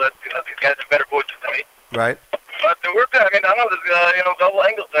I feel that these guys have better voices than me. Right. But the work, I mean, I know this, Double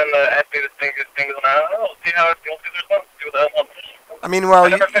Engleson asked me to sing his things, and I don't know, see how it feels, see what the hell. I mean, well,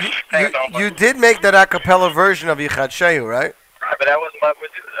 you did make that a cappella version of Yichad Shehu, right? Right, but that wasn't my voice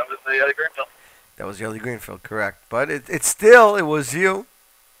either. That was the Ellie Greenfield. That was Ellie Greenfield, correct. But it was you.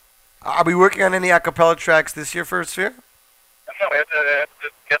 Are we working on any a cappella tracks this year for Sphere? No, we have to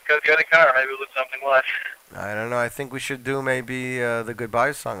get the other car. Maybe we'll do something live. I don't know. I think we should do maybe the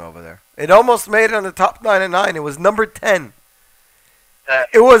Goodbye song over there. It almost made it on the top 9 at 9. It was number 10.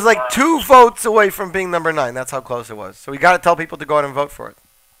 It was like 2 votes away from being number 9. That's how close it was. So we got to tell people to go out and vote for it.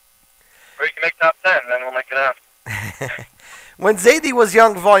 Or you can make top 10, then we'll make it out. When Zaidi Was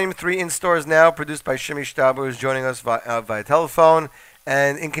Young, Volume 3 in stores now, produced by Shimmy Stauber, who's joining us via telephone.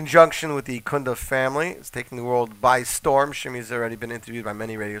 And in conjunction with the Kunda family, it's taking the world by storm. Shimmy's already been interviewed by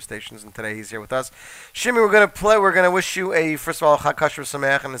many radio stations, and today he's here with us. Shimmy, we're going to wish you first of all, Chag Kasher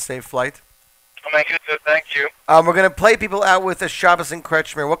Sameach and a safe flight. Thank you, sir. Thank you. We're going to play people out with a Shabbos in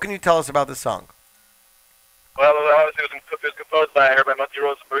Kretschmer. What can you tell us about this song? Well, obviously it was composed by Moti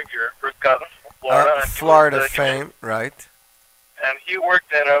Rosenberg, your first cousin from Florida. Florida fame, right. And he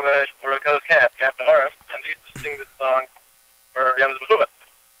worked in Rabbi Captain Horace, and he used to sing this song for Yom Zebubah.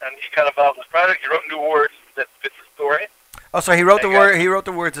 And he got involved in this project. He wrote new words that fit the story. Oh, so he wrote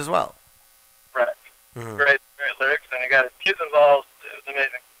the words as well. Right. Mm-hmm. Great lyrics, and he got his kids involved. It was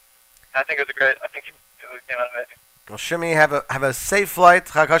amazing. I think it came out amazing. Well, Shimmy, have a safe flight.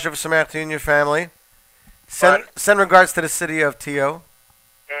 Chag Kasher Sameach to you and your family. Send regards to the city of Tio.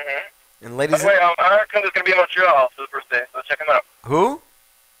 Mm-hmm. And ladies. By the way, Aaron Kunda is going to be in Montreal for the first day, so check him out. Who?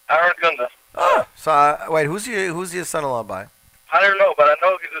 Aaron Kunda. Oh, so wait, who's your son-in-law by? I don't know, but I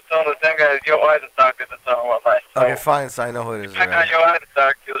know he's the son of the same guy as Joe Eisenstock is the son-in-law by. So Okay, fine, so I know who it is. check out Joe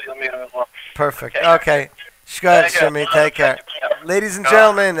Eisenstock, you'll meet him as well. Perfect. Okay. Shkad, Shimmy, take care. Ladies and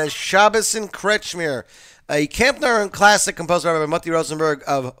gentlemen, a Shabbos in Kretschmer, a Camp Naran classic composed by Rabbi Moti Rosenberg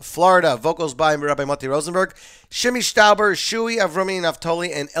of Florida, vocals by Rabbi Moti Rosenberg, Shimmy Stauber, Shui Avrami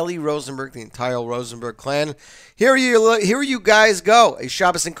Naftoli, and Ellie Rosenberg, the entire Rosenberg clan. Here you guys go. A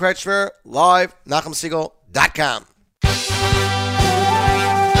Shabbos in Kretschmer, live, NachumSiegel.com.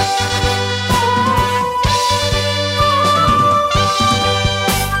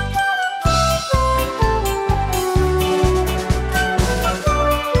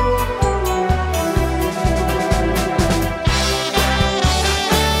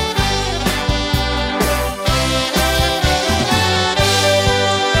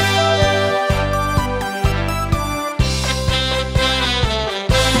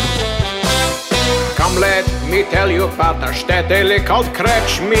 Let me tell you about our shtetl called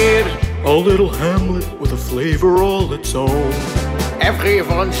Kretschmer. A little hamlet with a flavor all its own.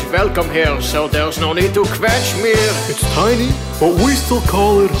 Everyone's welcome here, so there's no need to Kretschmer. It's tiny, but we still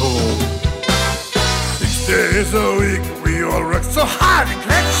call it home. 6 days a week, we all work so hard in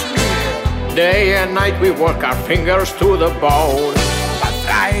Kretschmer. Day and night we work our fingers to the bone. But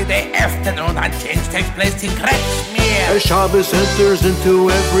Friday afternoon a change takes place in Kretschmer. As Shabbos enters into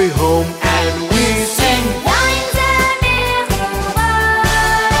every home, and we sing.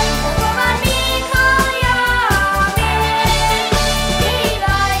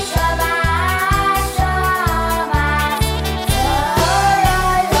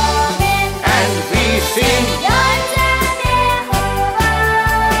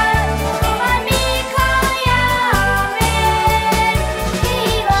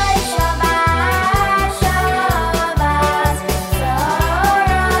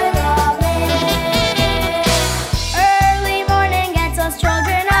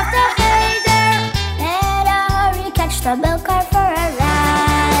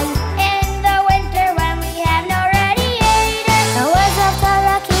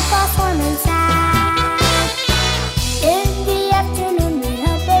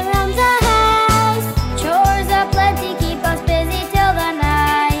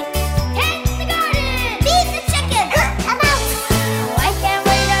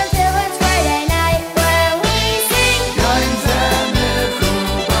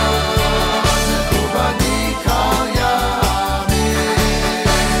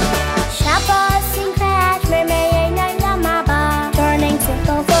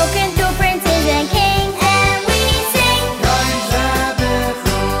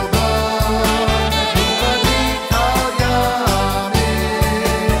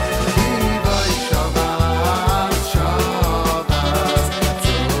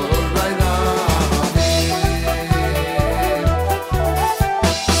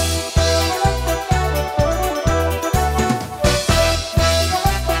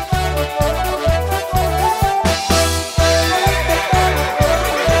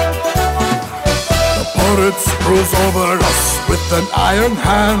 Pilate rules over us with an iron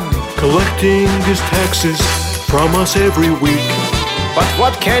hand, collecting his taxes from us every week. But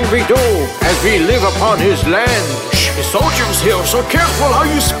what can we do as we live upon his land? Shh, the soldiers here, so careful how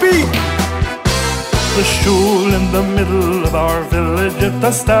you speak. The shul in the middle of our village at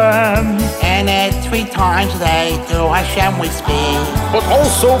the stand, And at 3 times a day to Hashem we speak. But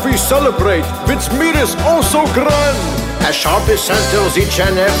also we celebrate with Midas also grand, as Shabbos centers each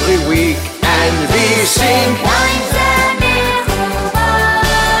and every week. And we sing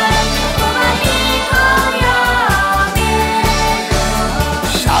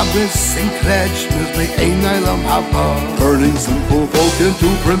Shabbos and Kretschmers make ein Eilam Haba, turning simple folk into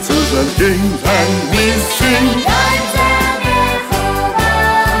princes and kings. And we sing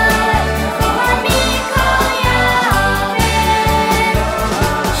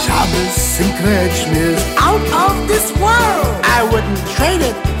Shabbos and Kretschmers Out of this world! I wouldn't trade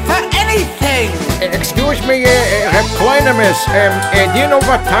it for anything! Excuse me, Reb Kleinemes, do you know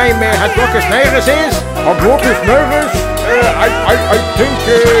what time Hadrokas Neres is? Hadrokas Neres? I think a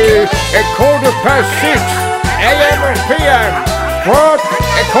 6:15 a.m. or p.m. What? A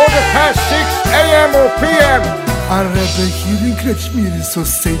 6:15 a.m. or p.m. Our Rebbe here in Kretschmer is so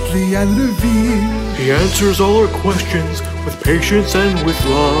saintly and revered. He answers all our questions with patience and with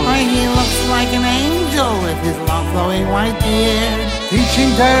love. Why, he looks like an angel with his long flowing white beard.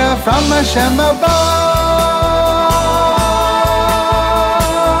 Teaching Torah from Hashem above.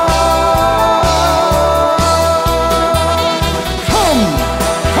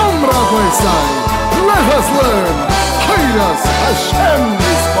 Come, Rabbi Sai, let us learn. Hayas Hashem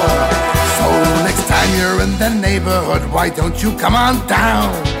Yisborach. So next time you're in the neighborhood, why don't you come on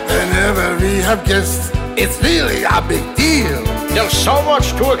down? Whenever we have guests, it's really a big deal. There's so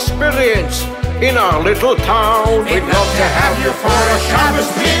much to experience in our little town. We'd love to have you for a Shabbos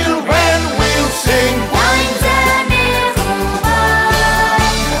meal when we'll sing.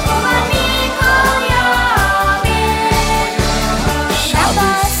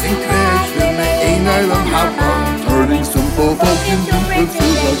 Shabbos and Kretschmer make ein Eilam Haba, turning simple folk into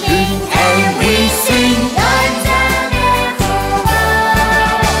princes and kings. And we sing.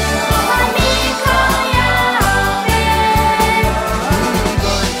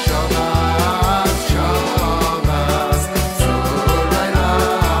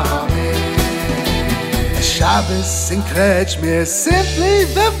 Shabbos and Kretschmer simply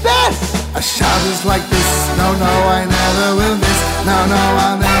the best. A Shabbos like this, no, I never will miss. No,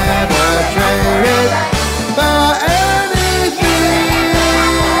 I'll never trade it for anything.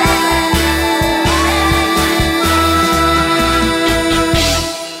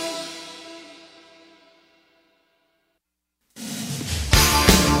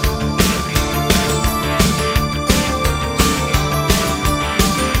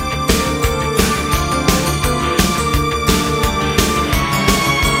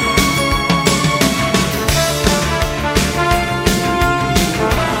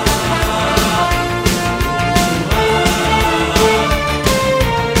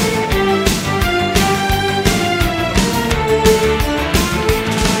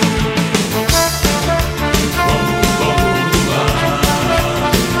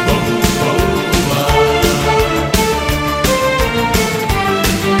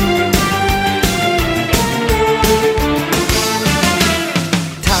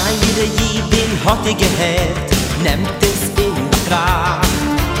 Hat ihr gehört, nehmt es in Betracht.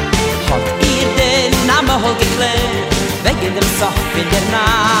 Hat ihr den Namen wohl geklärt, wegen dem Sof in der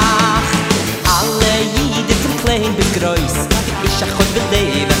Nacht. Alle Jiden zum Klein bis Groß, ich ach Gott will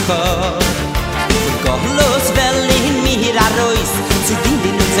leben Gott. Und Gottlos will in mir arroz, zu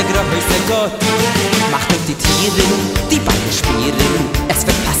dienen unser größer Gott. Macht uns die Tieren, die Beine spielen, es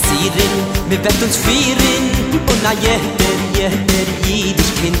wird passieren, wir werden uns führen. Und na jeder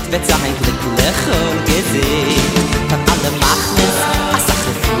Jiddisch Kind wird sein glücklich und gesehen. Von allem Machlis, als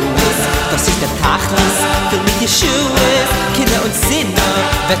Sache Fuß, das ist der Tachlis, für mich die Schuhe. Kinder und Sinne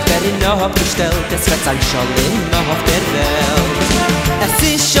wird werden abgestellt, es wird sein Scholem auf der Welt. Es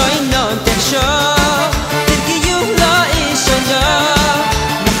ist schon und der Show, der Gejula ist schon da.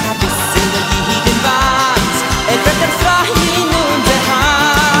 Noch ein bisschen der Jidenwand, wird der Frei in unser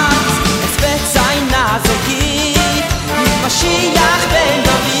Hand. Es wird sein Nase geht, mit Mashiach ben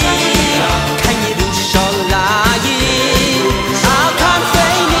David, kein Yerushalayim, al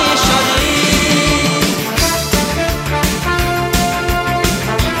kanfei Nisharim.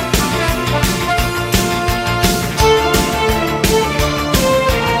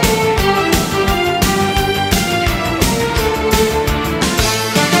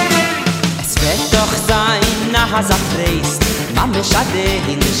 Es wird doch sein, nach Hazafreist, Mama Shade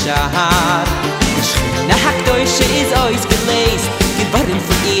in der Shahar. Na hakdoische is ois geleist, gebarren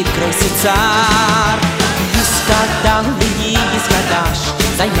von ihr große Zar. Yiskadal wie Yiskadash,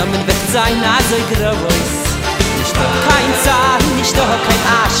 sein Namen wird sein also groß. Nicht doch kein Zar, nicht doch kein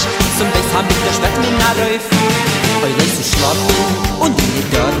Asch, zum Beis haben wir das Bett mit einer Räuf. Eule zu schlafen und in die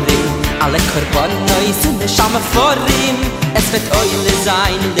Dörre, alle Korbanoi sind eine Schame vor ihm. Es wird Eule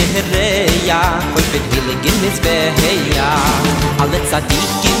sein, Lehereya, und wird willig in Mizbeheya. Alle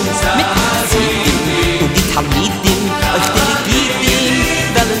Tzadikim mit Tzadikim und die Talmidim, euch Delegidim,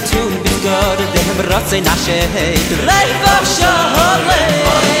 wollen tun bis Gott, der Brotze nasche Heid. Reifach Sholem,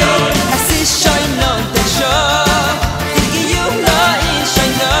 es ist schon und der Show, die Gejula ist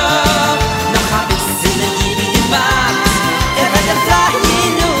schon da, noch hab ich Sinne Gibi gemacht, wird der Frei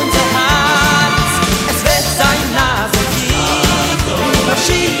in unser Herz, es wird sein Nasegid,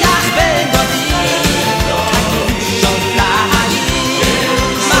 Moschiach ben David, kein schon Lahayim,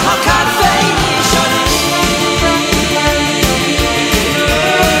 Mahakar Feini Shonim.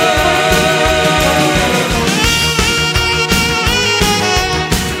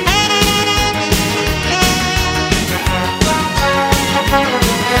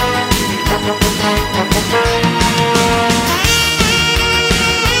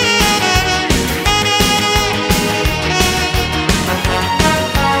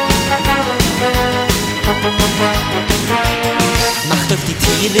 Macht auf die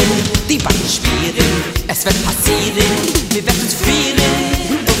Tieren, die Beine schweren, es wird passieren, wir werden uns frieren,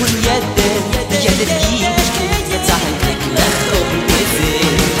 und jede Liebeskeit wird sein glücklich und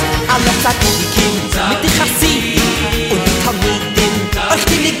gesehen. Alle Tzadikim mit den Chassidim und die Talmidim, euch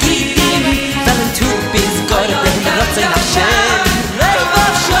die Legidim, wollen tun bis Gott, der Rotze Hashem.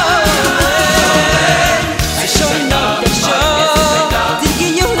 Reifach Sholem, sie schon noch der Show, die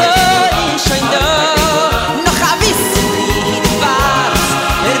Gejula ist schon da, noch ein bisschen Lied war's,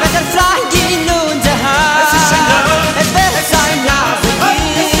 wird der Frei in unser Herz, es wird sein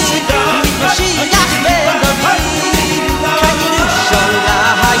Nasegid, mit Moschiach ben David, kein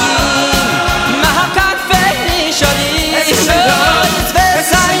Yerushalayim, Mahakar Feini Shonim, es wird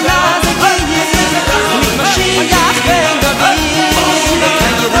sein Nasegid, mit Moschiach ben David,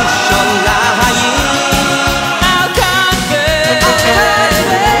 kein Yerushalayim, Mahakar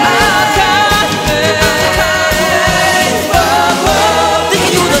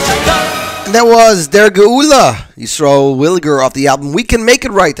And that was Der Geula, Yisrael Williger off the album We Can Make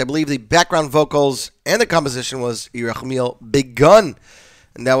It Right. I believe the background vocals and the composition was Yerachmiel Begun.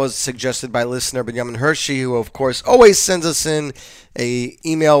 And that was suggested by listener Benjamin Hershey, who of course always sends us in a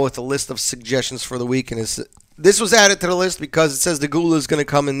email with a list of suggestions for the week. And this was added to the list because it says the Geula is going to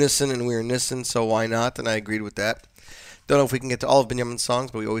come in Nisan and we're in Nisan, so why not? And I agreed with that. Don't know if we can get to all of Benjamin's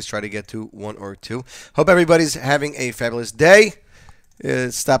songs, but we always try to get to one or two. Hope everybody's having a fabulous day.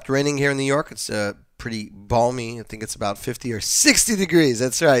 It stopped raining here in New York. It's pretty balmy. I think it's about 50 or 60 degrees.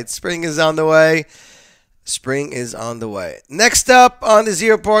 That's right. Spring is on the way. Spring is on the way. Next up on the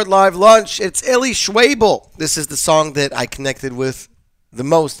Z Report Live Lunch, it's Eli Schwebel. This is the song that I connected with the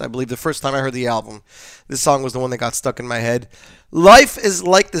most, I believe, the first time I heard the album. This song was the one that got stuck in my head. Life is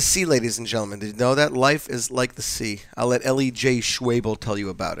like the sea, ladies and gentlemen. Did you know that? Life is like the sea. I'll let Eli J. Schwebel tell you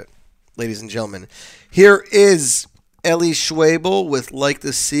about it. Ladies and gentlemen, here is Eli Schwebel with Like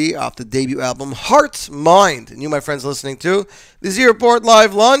the Sea off the debut album Heart Mind. And you, my friends, listening to the Z Report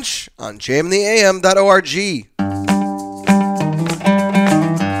Live Lunch on jmtheam.org.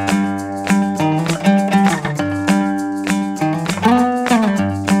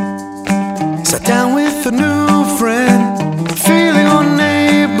 Sat down with a new friend, feeling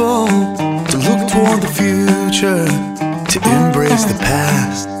unable to look toward the future, to embrace the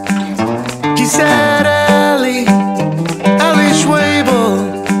past. He said, Eli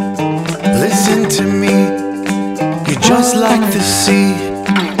Schwebel, listen to me, you're just like the sea.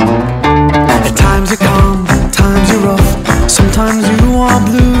 At times you're calm, times you're rough, sometimes you are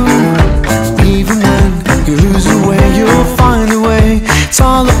blue. Even when you lose your way, you'll find a way. It's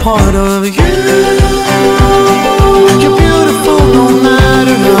all a part of you. You're beautiful no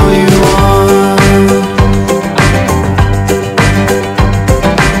matter how you are.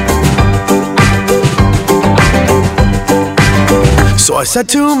 So I said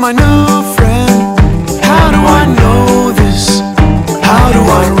to my new friend, how do I know this? How do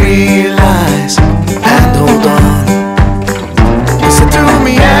I realize and hold on? He said to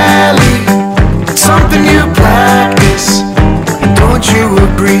me, Eli, it's something you practice. Don't you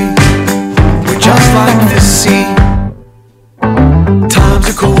agree? We're just like the sea. Times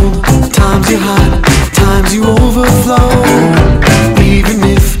are cold, times you're hot, times you overflow. Even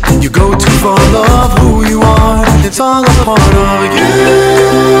if you go too far, love who you are. It's all a part of you.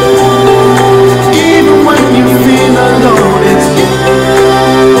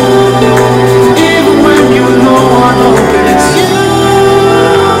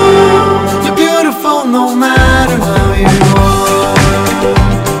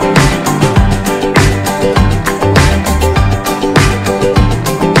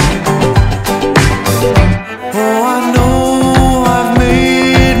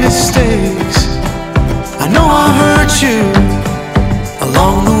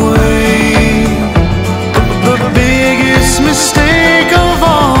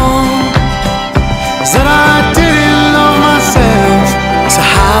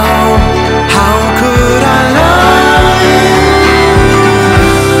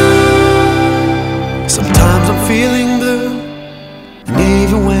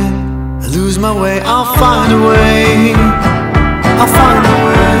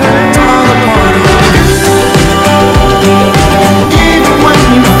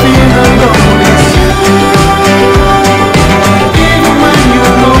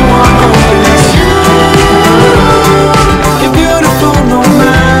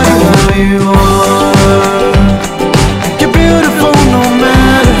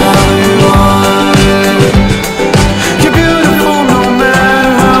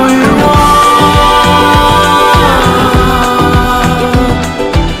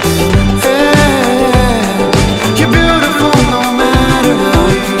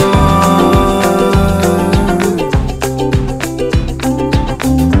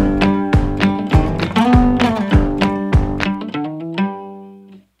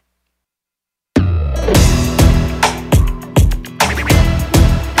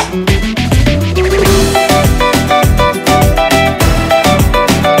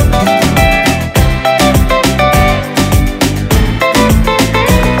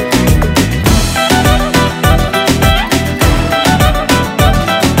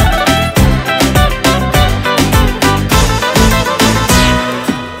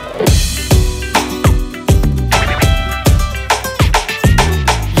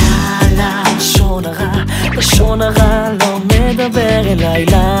 לשון הרע לא מדבר אליי,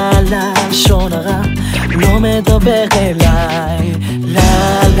 לשון הרע לא מדבר אליי,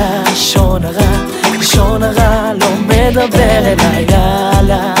 לשון הרע, לשון הרע לא מדבר אליי,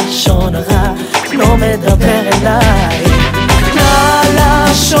 לשון הרע לא מדבר אליי,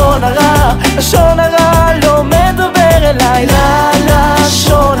 לשון הרע, לשון הרע לא מדבר אליי,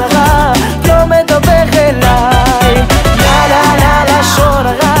 לשון הרע לא מדבר אליי, לשון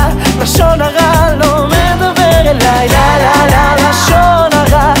הרע, לשון הרע לא מדבר אליי, לשון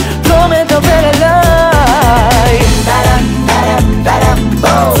הרע לא מדבר אליי,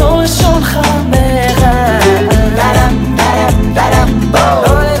 זו לשונך מרע,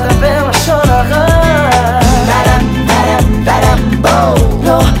 לא לדבר לשון הרע,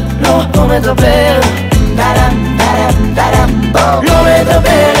 לא מדבר, לא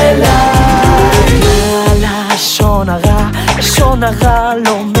מדבר אליי, לשון הרע, לשון הרע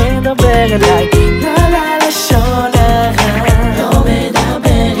לא מדבר אליי, לשון הרע לא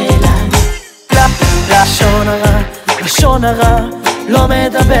מדבר אליי, לשון הרע, לשון הרע לא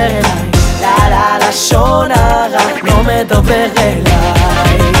מדבר אליי, לשון הרע לא מדבר אליי,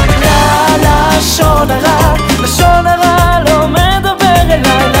 לשון הרע, לשון הרע לא מדבר אליי,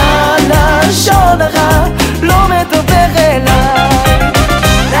 לשון הרע לא מדבר אליי,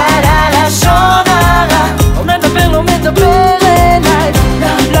 לשון הרע לא מדבר, לא מדבר אליי,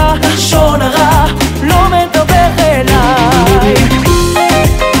 לשון הרע לא מדבר אליי.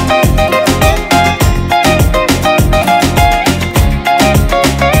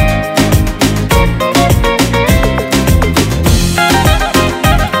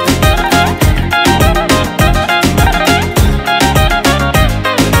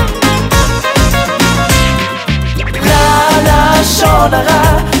 לשון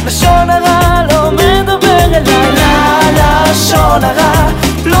הרע, לשון הרע לא מדבר אליי, לשון הרע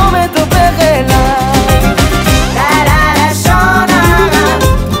לא מדבר אליי, לשון הרע,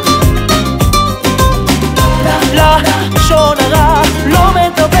 לשון הרע לא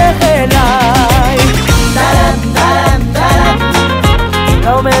מדבר אליי,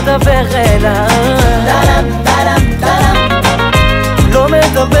 לא מדבר אליי, לא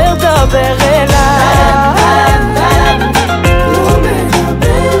מדבר, דבר אליי,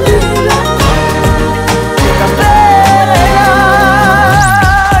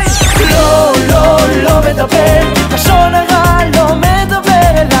 מדבר, לשון הרע לא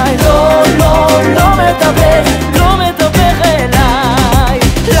מדבר אליי, לא, לא, לא מדבר, לא מדבר אליי,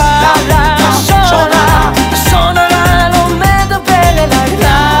 לשון הרע, לשון הרע לא מדבר אליי,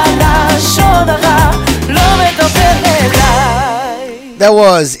 לשון הרע לא מדבר אליי. That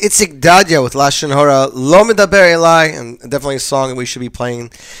was Itzik Dadya with Lashon Hara, Lo Medaber Elai, and definitely a song that we should be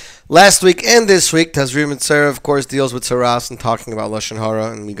playing last week and this week. Tazria Mitzera, of course, deals with Saras and talking about Lashon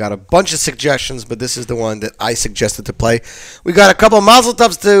Hara, and we got a bunch of suggestions, but this is the one that I suggested to play. We got a couple of Mazel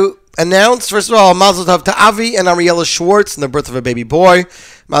Tovs to announce. First of all, Mazel Tov to Avi and Ariella Schwartz and the birth of a baby boy.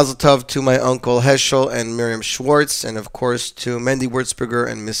 Mazel Tov to my uncle Heschel and Miriam Schwartz, and of course to Mendy Wurzberger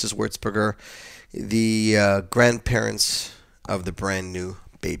and Mrs. Wurzberger, the grandparents of the brand new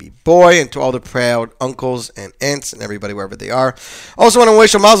baby boy, and to all the proud uncles and aunts and everybody wherever they are. Also want to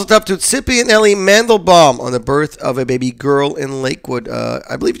wish a mazel tov to Tzipi and Ellie Mandelbaum on the birth of a baby girl in Lakewood,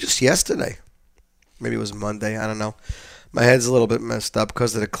 I believe just yesterday. Maybe it was Monday, I don't know. My head's a little bit messed up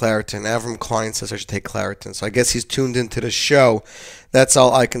because of the Claritin. Avram Klein says I should take Claritin, so I guess he's tuned into the show. That's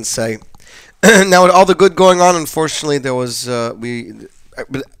all I can say. Now, with all the good going on, unfortunately, there was Klal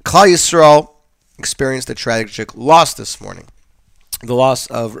Yisrael experienced a tragic loss this morning. The loss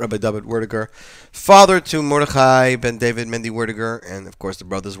of Rabbi David Werdiger, father to Mordechai ben David Mendy Werdiger, and of course the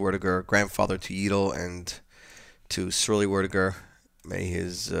brothers Werdiger, grandfather to Yidel and to Sruli Werdiger. May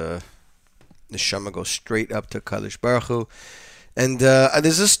his neshama go straight up to Kadosh Baruch Hu. And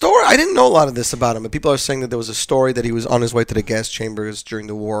there's a story, I didn't know a lot of this about him, but people are saying that there was a story that he was on his way to the gas chambers during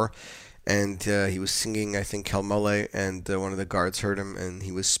the war, and he was singing, I think, Kel Mole, and one of the guards heard him, and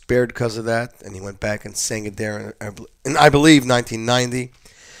he was spared because of that, and he went back and sang it there in I believe, 1990,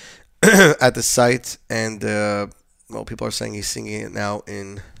 at the site, and, well, people are saying he's singing it now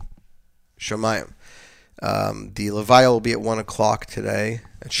in Shomayim. The Levi will be at 1 o'clock today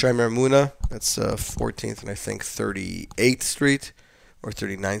at Shomer Muna, that's 14th and I think 38th Street, or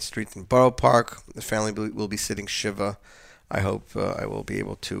 39th Street in Borough Park. The family will be sitting Shiva. I hope I will be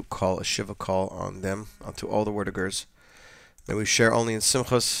able to call a Shiva call on them, onto all the Werdigers. May we share only in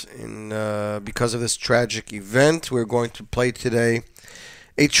Simchas. Because of this tragic event, we're going to play today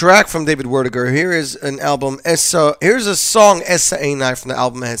a track from David Werdiger. Here is an album, here's a song, Essa Einai, from the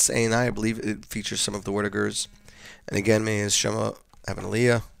album Essa Einai. I believe it features some of the Werdigers. And again, may his Shema have an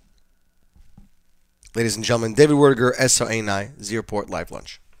Aliyah. Ladies and gentlemen, David Werdiger, SOA9, Z Report Live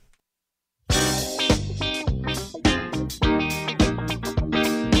Lunch.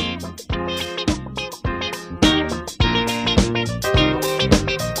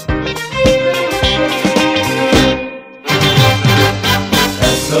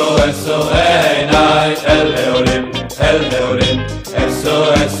 SOA9 El Leorim, El Leorim,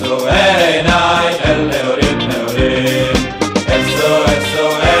 SOA9 El Leorim, Leorim,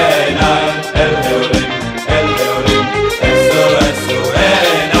 SOA9 El Leorim, El Leorim,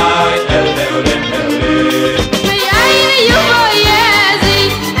 SOA9 El Leorim, Leorim.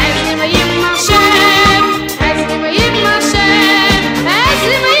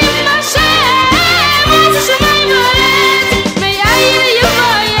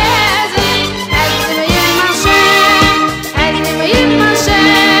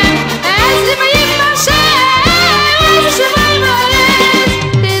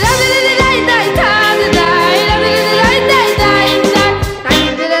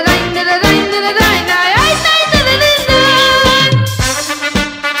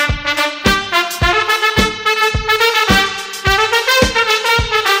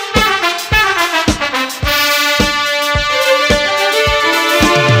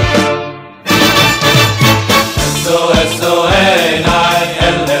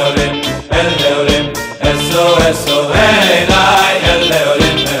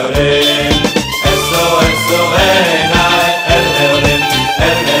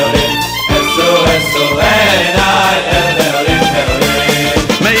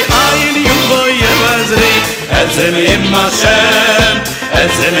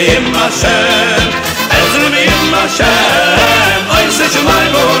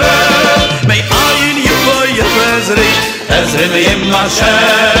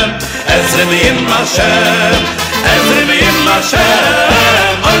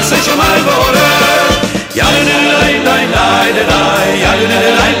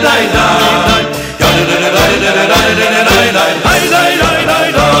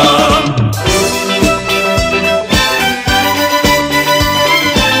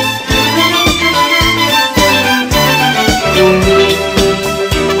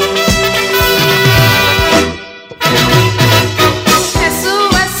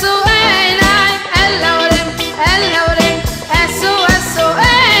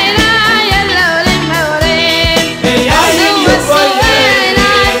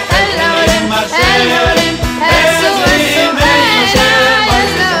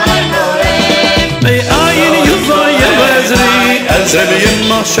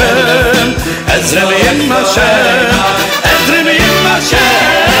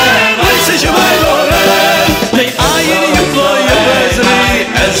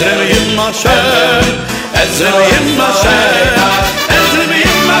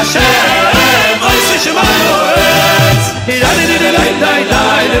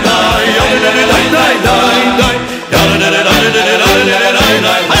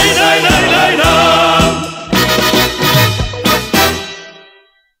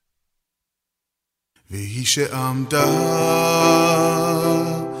 והיא שעמדה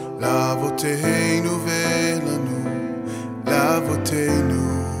לאבותינו ולנו, לאבותינו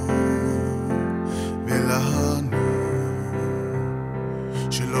ולנו,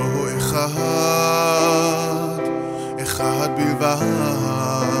 שלא אחד בלבד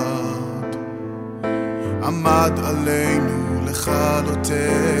עמד עלינו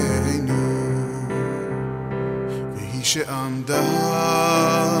לכלותנו, והיא שעמדה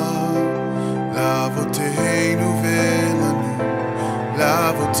לאבותינו ולנו,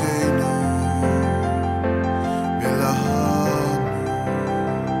 לאבותינו ולנו,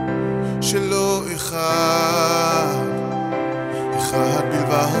 שלא אחד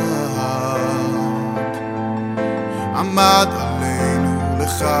בלבד עמד עלינו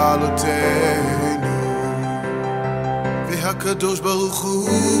לכלותנו, והקדוש ברוך הוא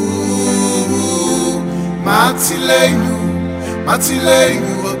מצילנו,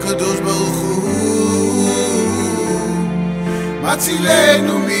 מצילנו הקדוש ברוך הוא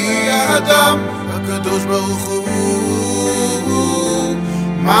מצילנו מהאדם, הקדוש ברוך הוא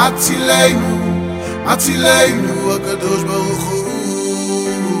מצילנו, מצילנו הקדוש ברוך הוא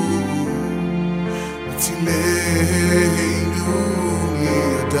מצילנו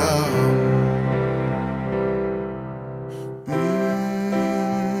מהאדם.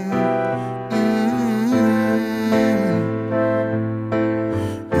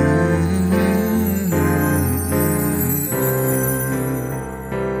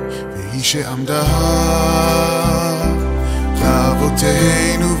 שעמדה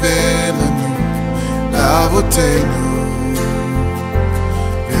לאבותינו ולנו, לאבותינו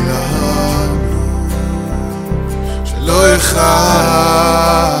ולנו,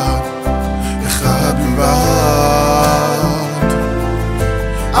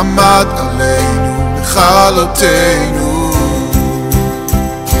 לכלותנו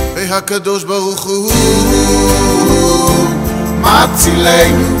והקדוש ברוך הוא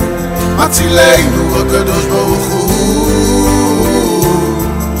מצילנו מצילנו הקדוש ברוך הוא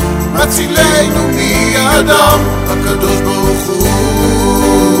מצילנו מידם הקדוש ברוך הוא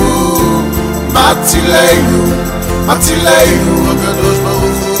מצילנו מצילנו הקדוש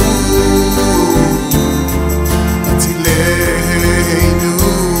ברוך הוא מצילנו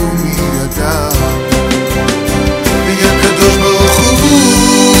מידם והקדוש ברוך הוא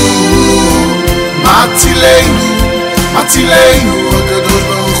מצילנו מצילנו הקדוש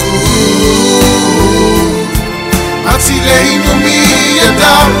ברוך הוא מצילנו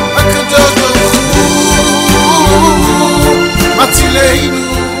מידם הקדוש ברוך הוא מצילנו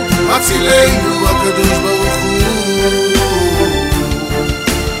מצילנו הקדוש ברוך הוא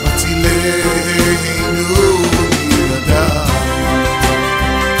מצילנו מידם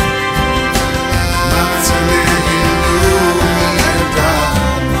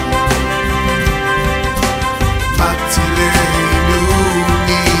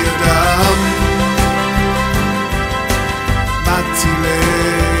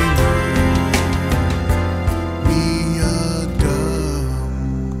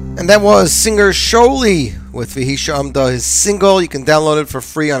And that was singer Sholi with Vihisha Amda, his single. You can download it for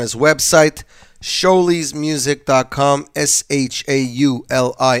free on his website, sholismusic.com,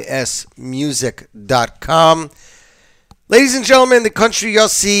 SHAULIS music.com. Ladies and gentlemen, the Country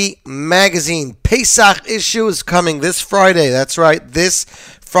Yossi magazine Pesach issue is coming this Friday. That's right, this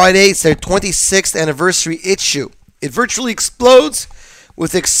Friday. It's their 26th anniversary issue. It virtually explodes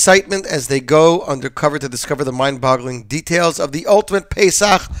with excitement as they go undercover to discover the mind-boggling details of the ultimate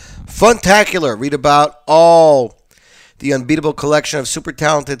Pesach Funtacular. Read about all the unbeatable collection of super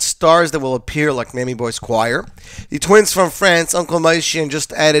talented stars that will appear like Mammy Boy's Choir, the twins from France, Uncle Maishi, and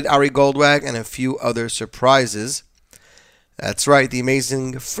just added Ari Goldwag, and a few other surprises. That's right, the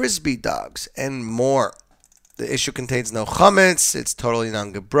amazing Frisbee Dogs, and more. The issue contains no chametz. It's totally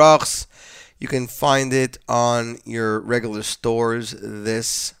non-gebrachs. You can find it on your regular stores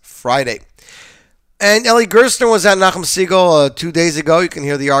this Friday. And Ellie Gerstner was at Nachum Segal 2 days ago. You can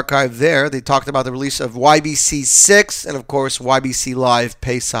hear the archive there. They talked about the release of YBC 6 and, of course, YBC Live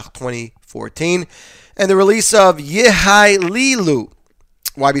Pesach 2014. And the release of Yehai Lilu.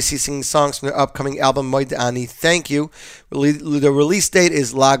 YBC singing songs from their upcoming album Moed Ani Thank You. The release date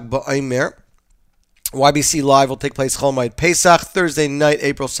is Lag Ba'omer. YBC Live will take place Chol Moed Pesach, Thursday night,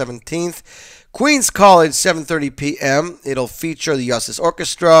 April 17th. Queens College, 7:30 p.m. It'll feature the Yossis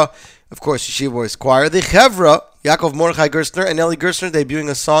Orchestra, of course, Yeshiva Boys Choir, the Chevra, Yaakov Mordechai Gerstner, and Eli Gerstner debuting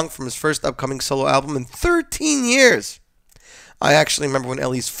a song from his first upcoming solo album in 13 years. I actually remember when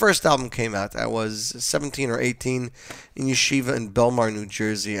Eli's first album came out. I was 17 or 18 in Yeshiva in Belmar, New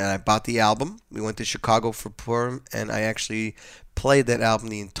Jersey, and I bought the album. We went to Chicago for Purim, and I actually played that album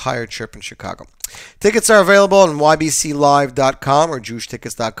the entire trip in Chicago. Tickets are available on ybclive.com or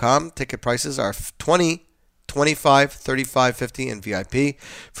jewishtickets.com. Ticket prices are $20, $25, $35, $50, and VIP.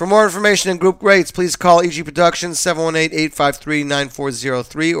 For more information and group rates, please call EG Productions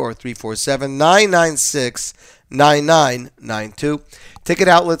 718-853-9403 or 347-996-9992. Ticket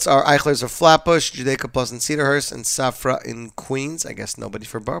outlets are Eichler's of Flatbush, Judaica Plus in Cedarhurst, and Safra in Queens. I guess nobody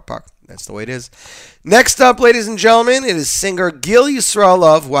for Borough Park. That's the way it is. Next up, ladies and gentlemen, it is singer Gil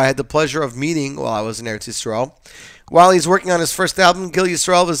Yisraelov, who I had the pleasure of meeting while I was in Eretz Yisrael. While he's working on his first album, Gil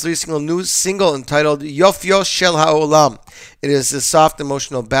Yisraelov is releasing a new single entitled Yofyo Shel HaOlam. It is a soft,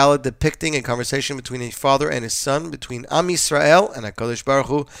 emotional ballad depicting a conversation between a father and his son, between Am Yisrael and HaKadosh Baruch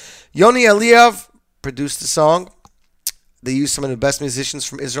Hu. Yoni Eliav produced the song. They used some of the best musicians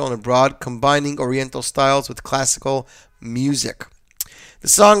from Israel and abroad, combining Oriental styles with classical music. The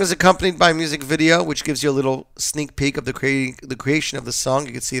song is accompanied by a music video, which gives you a little sneak peek of the creation of the song.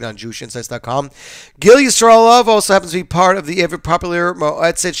 You can see it on JewishInsights.com. Gil Yisraelov also happens to be part of the ever popular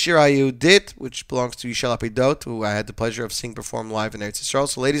Moetzet Shir HaYehudit, which belongs to Yishel Apidot, who I had the pleasure of seeing perform live in Eretz Yisrael.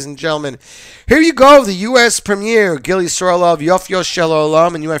 So, ladies and gentlemen, here you go, the U.S. premiere, Gil Yisraelov, Yofyo Shel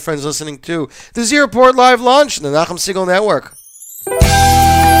HaOlam, and you, my friends, listening to the Z Report Live launch on the Nachum Segal Network.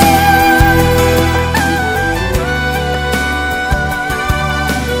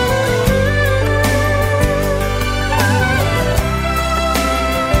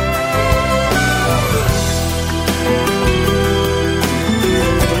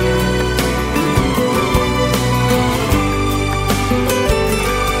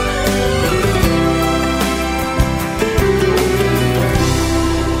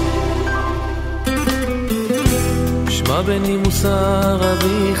 בני מוסר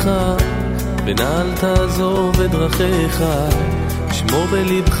אביך, ונעל תעזוב את דרכיך, שמור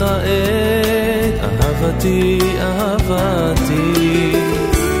בלבך את אהבתי, אהבתי.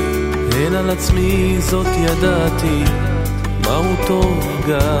 הן על עצמי זאת ידעתי, מהו טוב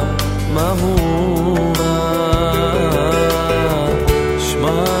גם, מהו רע.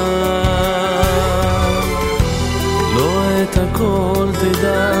 שמע, לא את הכל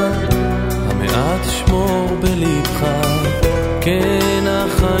תדע, המעט שמור בלבך. כן,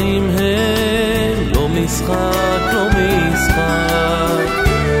 החיים הם לא משחק, לא משחק.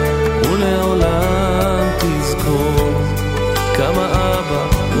 ולעולם תזכור כמה אבא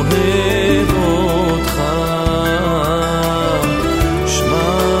אוהב אותך.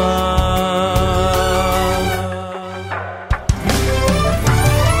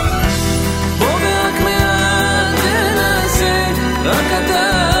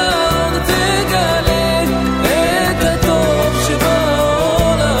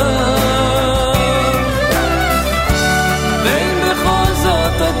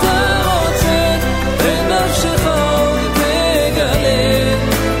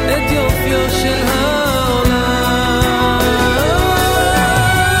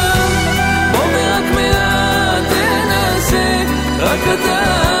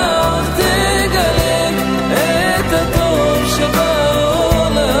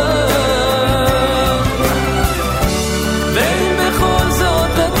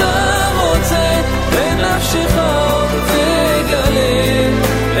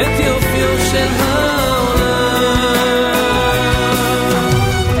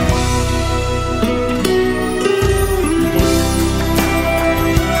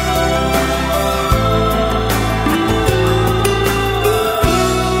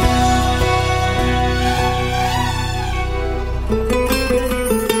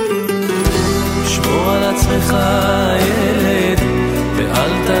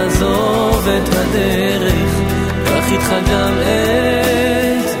 איתך גם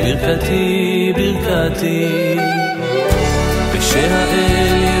את ברכתי, ברכתי, ושהאל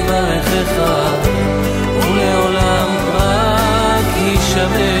יברכך ולעולם רק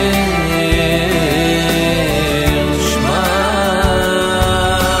יישמר.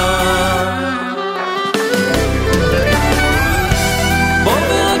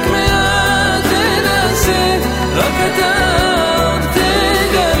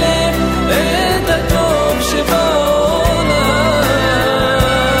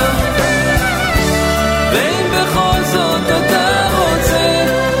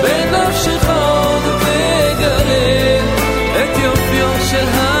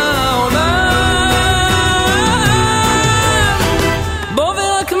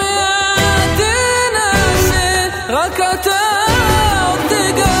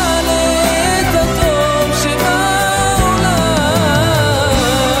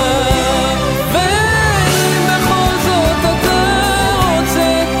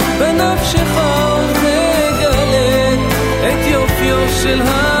 של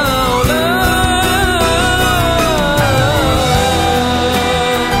העולם את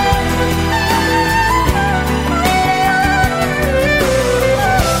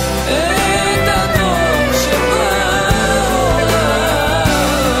הטוב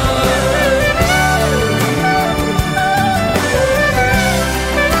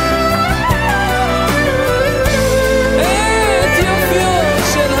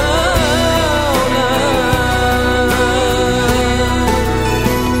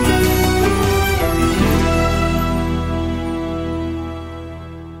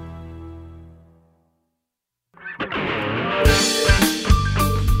את יופיו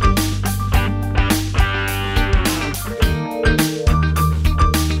של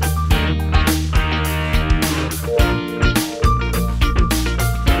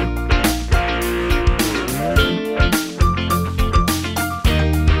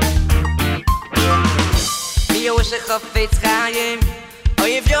חפץ חיים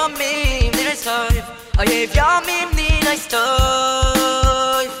אויב יומים נרסויב אויב יומים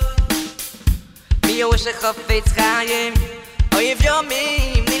נרסויב מי יוש חפץ חיים אויב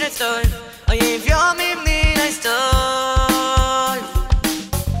יומים נרסויב אויב יומים נרסויב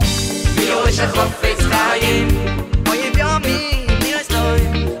מי יוש חפץ חיים אויב יומים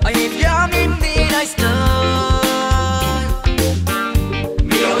נרסויב אויב יומים נרסויב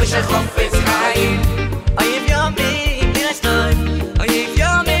מי יוש חפץ חיים אויב יומים נרסויב אויב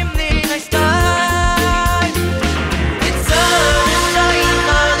יומים נרסויב it's all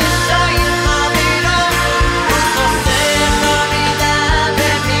the shine mino וחוסך מידה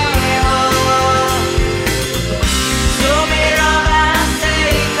במיהו so mira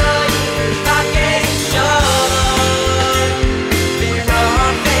vasei koi pakei shor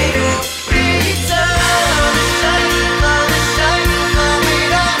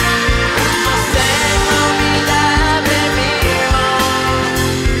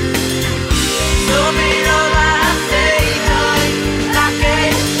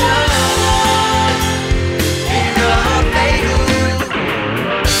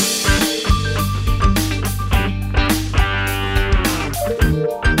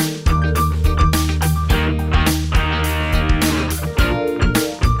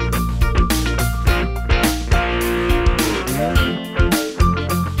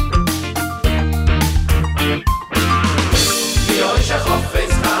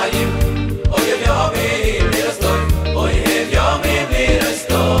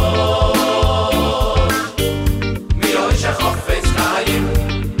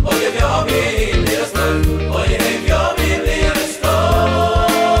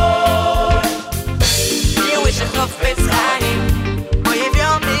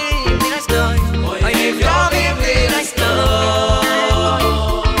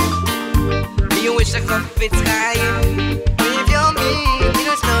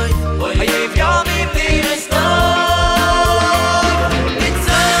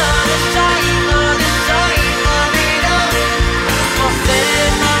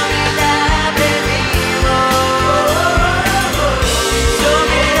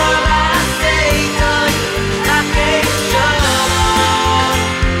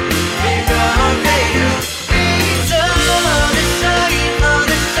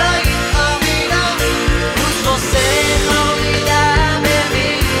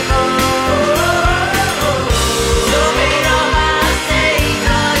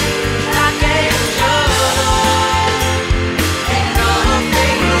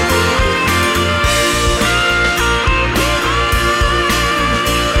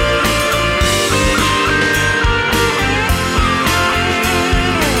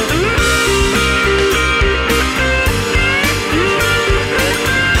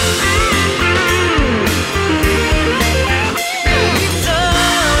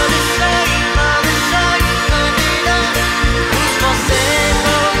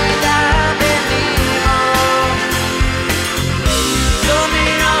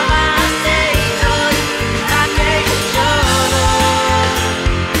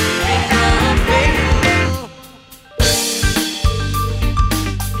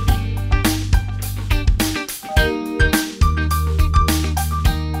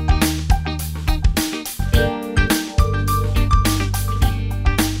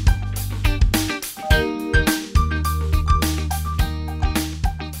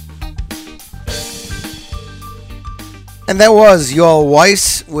And that was Yoel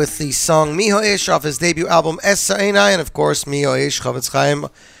Weiss with the song Miho Ish off his debut album Esa Einai, and of course Miho Ish Chavetz Chaim.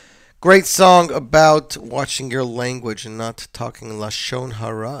 Great song about watching your language and not talking Lashon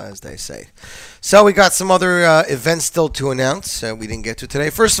Hara, as they say. So we got some other events still to announce we didn't get to today.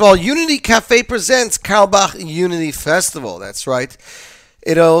 First of all, Unity Cafe presents Carlbach Unity Festival. That's right.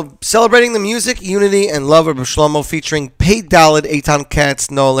 It'll celebrating the music, unity, and love of Shlomo, featuring Pei Dalet, Eitan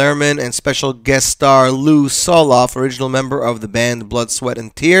Katz, Noel Ehrman, and special guest star Lou Soloff, original member of the band Blood, Sweat,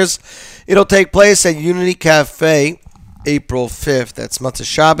 and Tears. It'll take place at Unity Cafe, April 5th. That's Matzah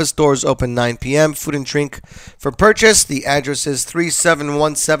Shabbos. Doors open 9 p.m. Food and drink for purchase. The address is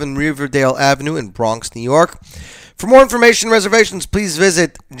 3717 Riverdale Avenue in Bronx, New York. For more information and reservations, please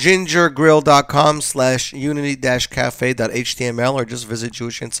visit gingergrill.com/unity-cafe.html or just visit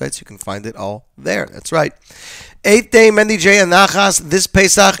Jewish Insights. You can find it all there. That's right. 8th day Mendy J and Nachas this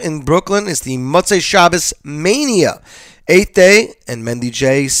Pesach in Brooklyn is the Motzei Shabbos Mania. 8th day, and Mendy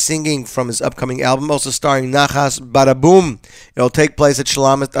J singing from his upcoming album, also starring Nachas Badaboom. It'll take place at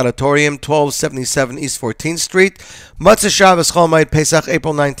Shalamet Auditorium, 1277 East 14th Street. Motzei Shabbos Chol Moed Pesach,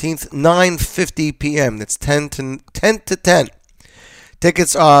 April 19th, 9:50 p.m. That's 10 to 10.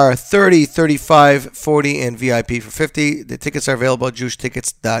 Tickets are 30, 35, 40, and VIP for 50. The tickets are available at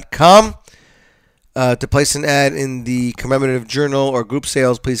jewishtickets.com. To place an ad in the commemorative journal or group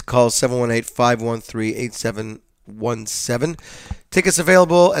sales, please call 718-513-8717. Tickets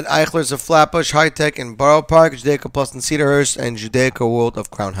available at Eichler's of Flatbush, High Tech in Borough Park, Judaica Plus in Cedarhurst, and Judaica World of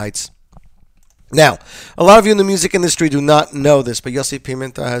Crown Heights. Now, a lot of you in the music industry do not know this, but Yossi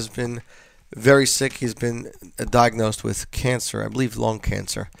Pimenta has been very sick. He's been diagnosed with cancer, I believe lung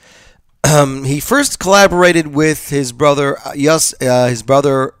cancer. He first collaborated with his brother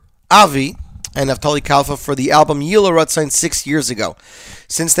Avi and Naftali Kalfa for the album Yila Rutzain 6 years ago.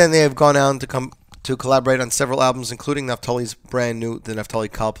 Since then, they have gone on to collaborate on several albums, including Naftali's brand new The Naftali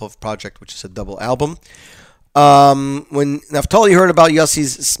Kalpov Project, which is a double album. When Naftali heard about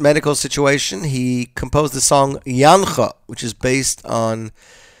Yossi's medical situation, he composed the song Yancha, which is based on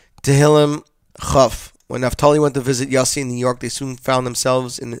Tehillim Chaf. When Naftali went to visit Yossi in New York, they soon found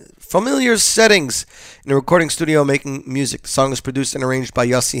themselves in familiar settings in a recording studio making music. The song is produced and arranged by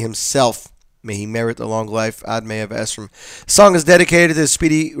Yossi himself. May he merit a long life. Ad Me'av Esrim. The song is dedicated to the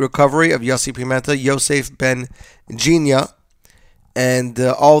speedy recovery of Yossi Pimenta, Yosef Ben Ginia, and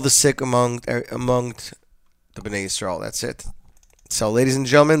all the sick among the Bnei Yisrael. That's it. So, ladies and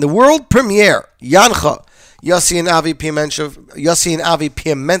gentlemen, the world premiere, Yancha, Yossi and Avi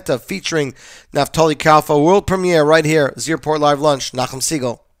Pimenta featuring Naftali Kalfa. World premiere right here, Zierport Live Lunch,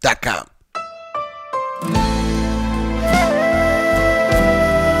 NachumSiegel.com.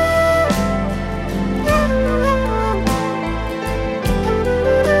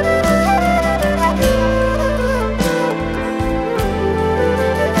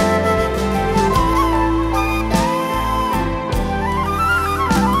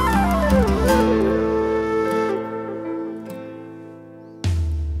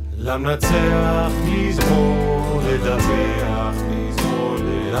 למנצח מזמור לדווח מזמור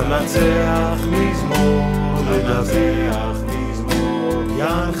למנצח מזמור לדווח מזמור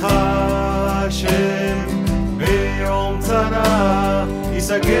ינך השם ביום צרה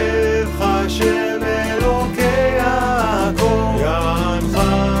יסגב השם אלוקי יעקב ינך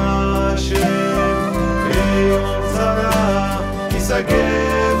השם ביום צרה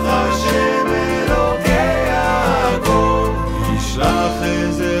יסגב השם אלוקי יעקב ישלח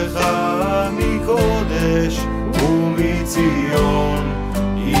מקודש ומציון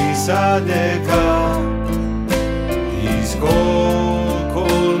יסעדך יזכור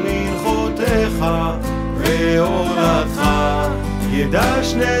כל מנחותיך והולדך ידע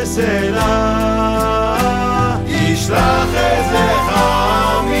שני סלע ישלח עזרך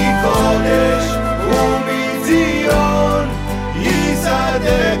מקודש ומציון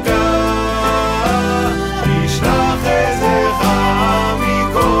יסעדך ישלח עזרך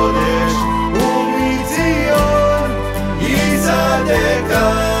מקודש ומציון יסעדך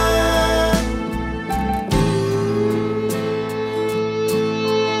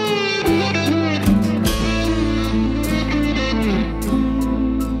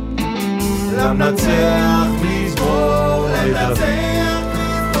למנצח מזמור לדווח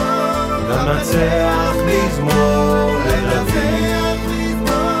למנצח מזמור לדווח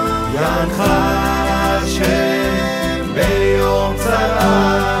ינך השם ביום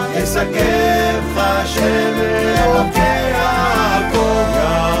צרה יסגב השם אלוקי יעקב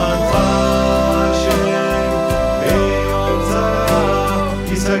ינך השם ביום צרה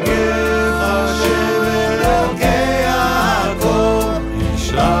יסגב השם אלוקי יעקב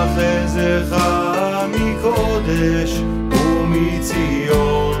ישלח עזרך מקודש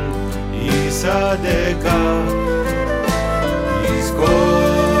יסעדך יזכור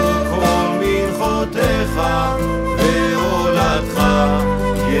כל מנחותיך ועולתך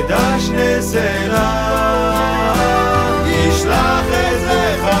ידע שני סלע ישלח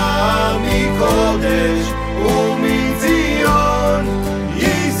עזרך מקודש ומציון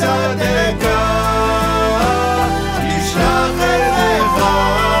יסעדך ישלח עזרך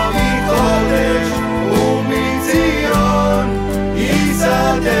מקודש ומציון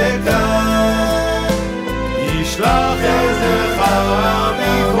יסעדך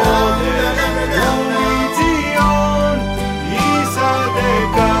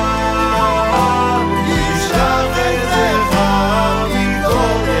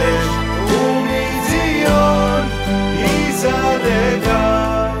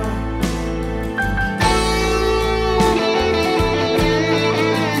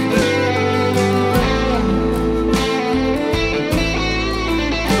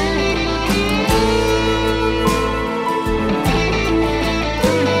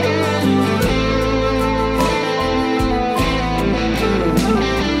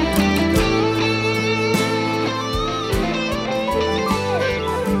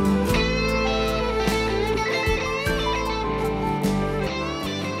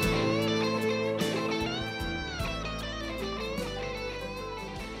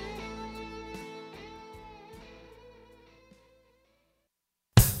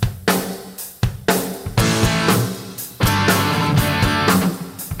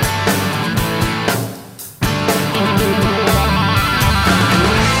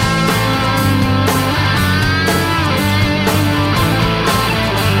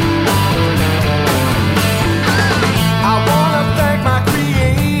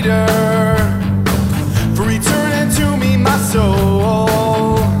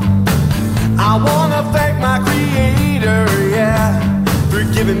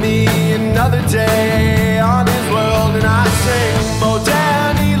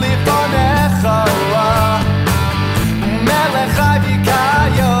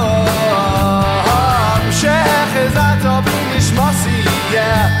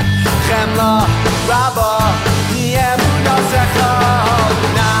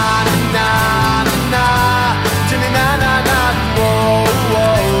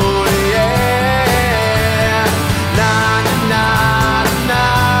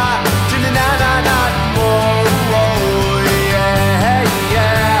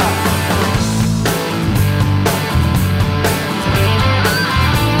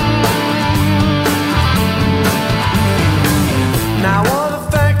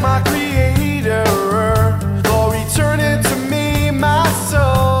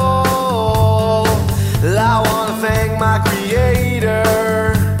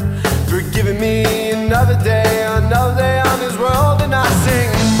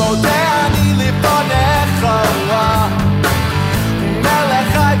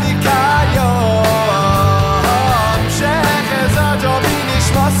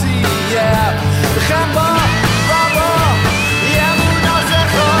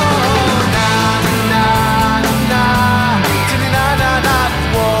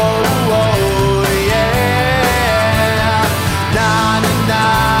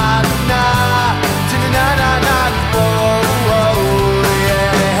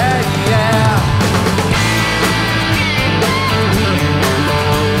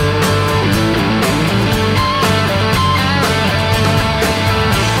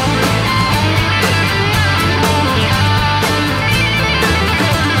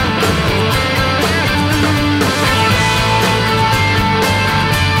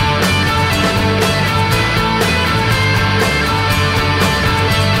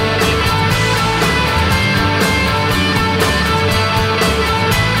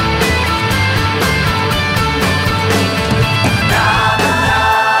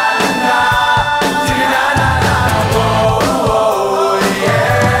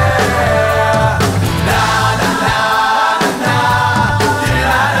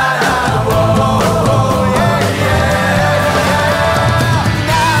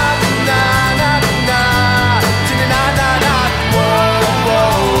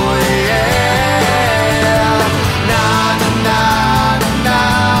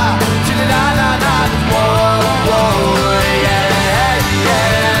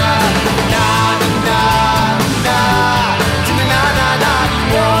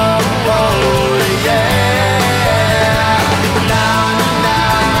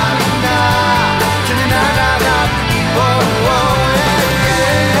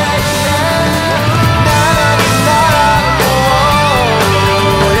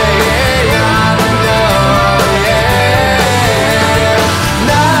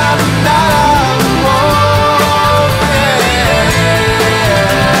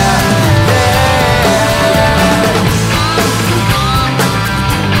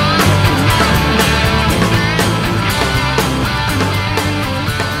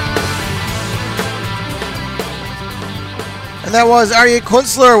And that was Aryeh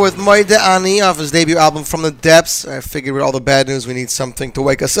Kunstler with Moide Ani off his debut album From the Depths. I figured with all the bad news, we need something to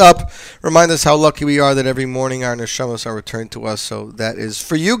wake us up. Remind us how lucky we are that every morning our neshamos are returned to us. So that is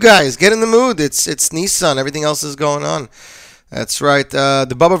for you guys. Get in the mood. It's Nissan. Everything else is going on. That's right. The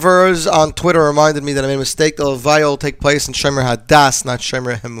Bubba Verz on Twitter reminded me that I made a mistake. The Levaya will take place in Shemer Hadas, not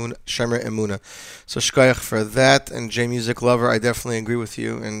Shemer Emuna. So shkoyach for that. And J Music Lover, I definitely agree with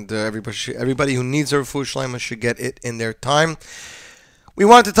you. And everybody who needs a Refuah Shlema should get it in their time. We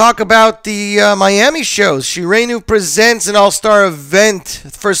want to talk about the Miami shows. Shirenu presents an all-star event.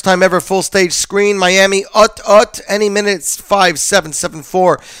 First time ever full stage screen. Miami Ut. Any minute, it's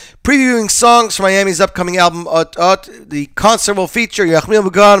 5774. Previewing songs from Miami's upcoming album Ut. The concert will feature Yachmiel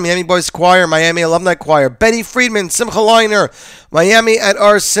Began, Miami Boys Choir, Miami Alumni Choir, Betty Friedman, Simcha Leiner, Miami at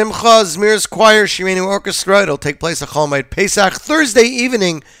Ar Simcha, Zmir's Choir, Shirenu Orchestra. It'll take place at Chol Hamoed Pesach Thursday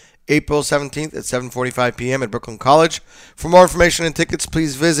evening, April 17th at 7:45 p.m. at Brooklyn College. For more information and tickets,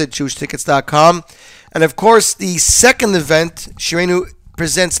 please visit JewishTickets.com. And of course, the second event, Shirenu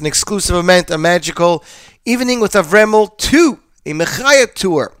presents an exclusive event, a magical evening with Avremel 2, a Mechaya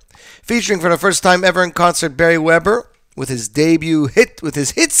tour, featuring for the first time ever in concert Barry Weber with his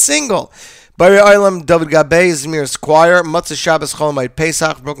hit single, Bari Olam David Gabay, Zmir's Choir, Matzah Shabbos Chol Hamoed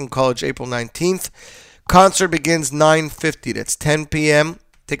Pesach, Brooklyn College, April 19th. Concert begins 9:50. That's 10 p.m.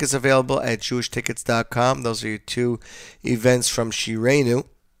 Tickets available at JewishTickets.com. Those are your two events from Shirenu.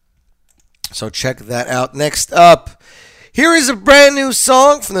 So check that out. Next up, here is a brand new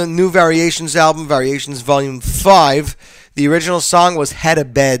song from the new Variations album, Variations Volume 5. The original song was Had a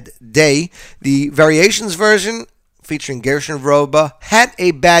Bad Day. The Variations version, featuring Gershon Roba, Had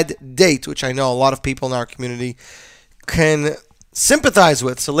a Bad Date, which I know a lot of people in our community can sympathize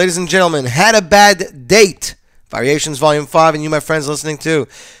with. So ladies and gentlemen, Had a Bad Date. Variations Volume 5, and you, my friends, listening to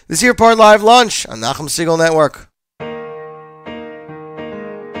this here part live lunch on Nachum Segal Network.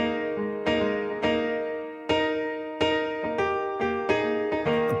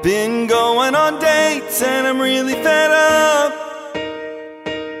 I've been going on dates and I'm really fed up.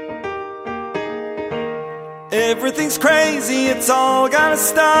 Everything's crazy, it's all gotta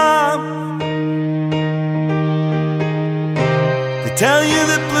stop. They tell you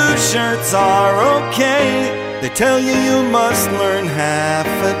that blue shirts are okay. They tell you you must learn half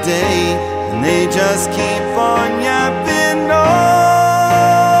a day, and they just keep on yapping on.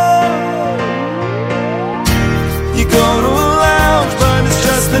 You go to a lounge, but it's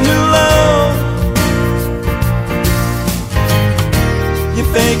just a new love. You're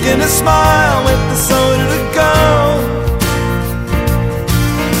faking a smile with the soda to go.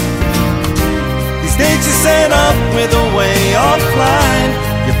 These dates you set up with a way offline.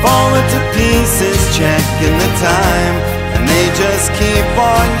 You're falling to pieces, checking the time, and they just keep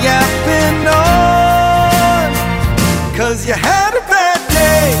on yapping on. Cause you had a bad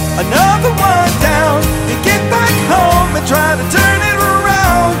day, another one down. You get back home and try to turn it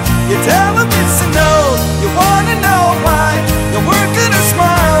around. You tell them it's a no, you wanna know why. You're working a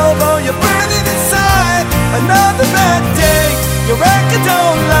smile, though you're burning inside. Another bad day, your record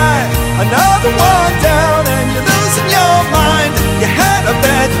don't lie. Another one down and you're losing your mind. You had a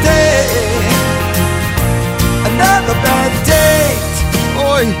bad day, another bad date.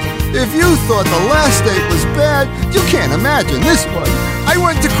 Boy, if you thought the last date was bad, you can't imagine this one. I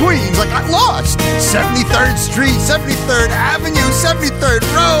went to Queens, like I lost. 73rd Street, 73rd Avenue, 73rd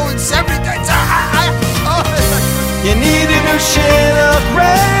Road, 73rd... You need a new shit up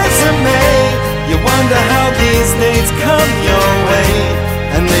resume. You wonder how these dates come your way,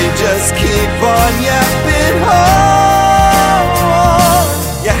 and they just keep on yapping on.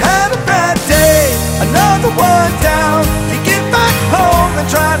 You had a bad day, another one down. You get back home and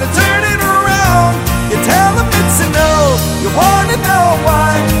try to turn it around. You tell them it's a no, you wanna know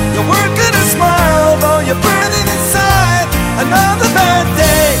why. You're working a smile, though you're burning inside. Another bad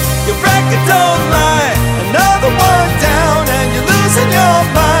day, your record don't lie. Another one down and you're losing your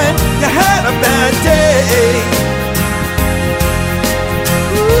mind. You had a bad day.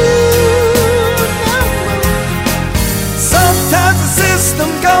 Sometimes the system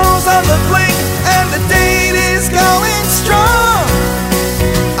goes on the blink and the date is going strong.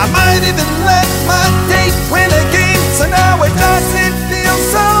 I might even let my date win a game, so now it doesn't feel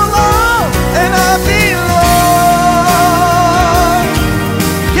so long, and I belong.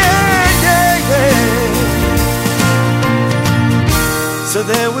 Yeah, yeah, yeah. So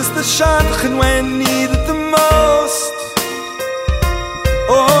there was the shadchan when needed the most.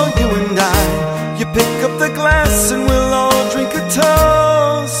 Oh, you and I, you pick up the glass and we'll all drink a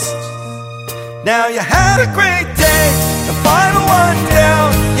toast. Now you had a great day, the final one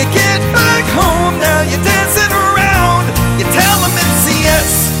down. You get back home, now you're dancing around. You tell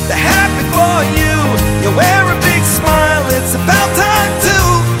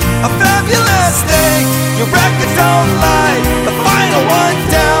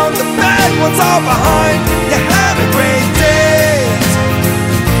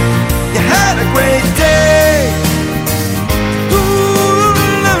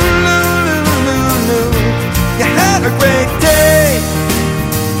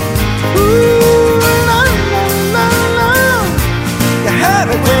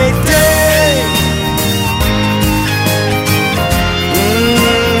great day.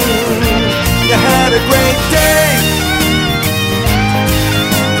 You had a great day.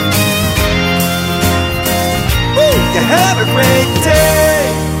 Woo, you had a great day.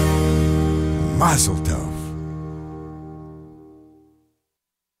 Mazel tov.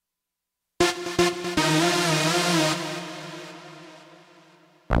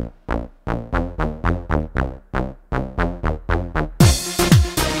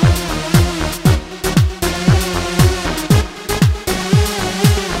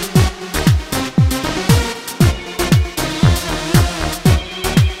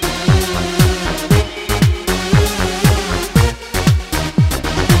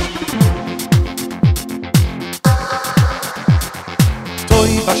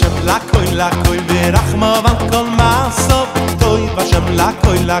 Lakoy verachma van kol masop toy vashem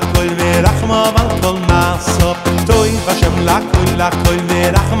lakoy verachma van kol masop toy vashem lakoy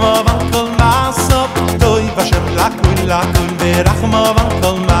verachma van kol masop toy vashem lakoy verachma van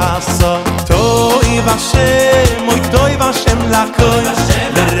kol masop toy vashem lakoy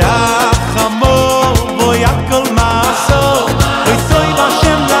verachma voy a kol masop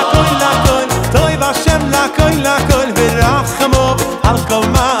toy vashem lakoy verachma al kol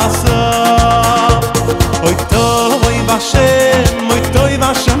masop oy toy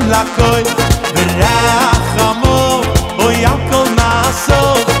vashem lakoy verachmo oy akol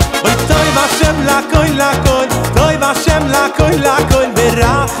masov oy toy vashem lakoy toy vashem lakoy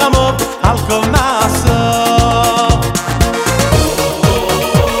verachmo akol masov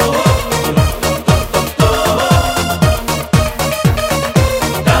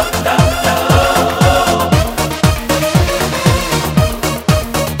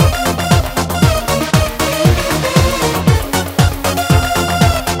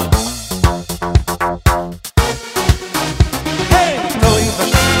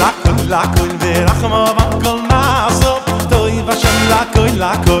lakoy verachma van kol masop toy vashem lakoy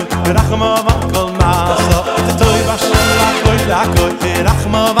verachma van kol masop toy vashem lakoy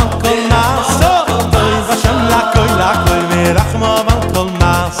verachma van kol masop toy vashem lakoy verachma van kol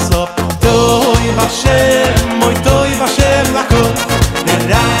masop toy vashem lakoy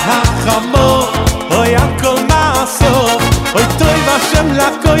verachma oy kol masop oy toy vashem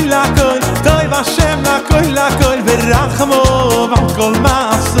lakoy verachma van kol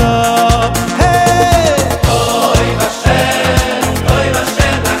masop hey toy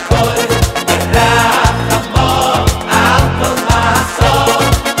vashem lakoy verachma al kol masop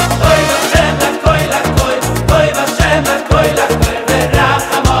toy vashem lakoy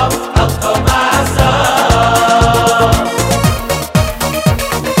verachma al kol masop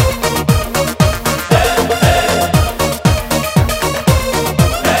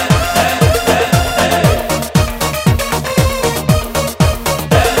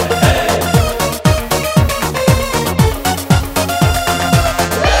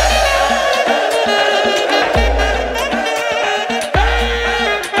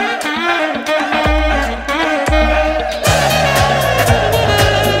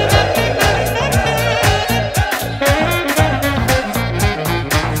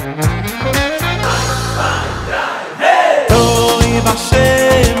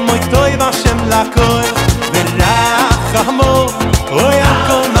lakoy verachmo oy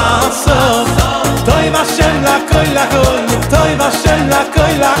akol masop toy vashem lakoy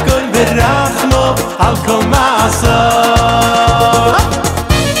verachmo al kol masop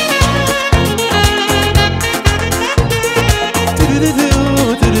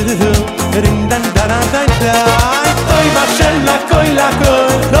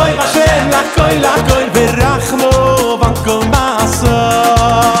toy vashem lakoy verachmo van kol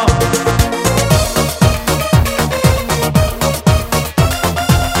masop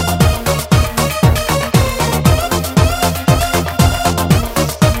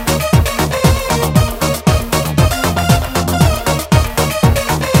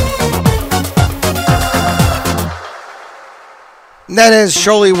That is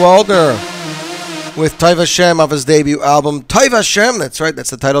Sholi Waldner with Toiv Hashem of his debut album, Toiv Hashem. That's right,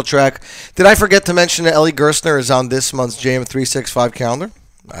 that's the title track. Did I forget to mention that Ellie Gerstner is on this month's JM365 calendar?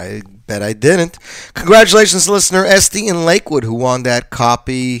 I bet I didn't. Congratulations to listener Esty in Lakewood who won that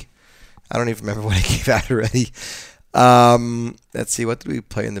copy. I don't even remember what I gave out already. Let's see, what did we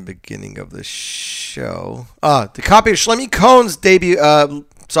play in the beginning of the show? The copy of Shlomi Cohn's debut,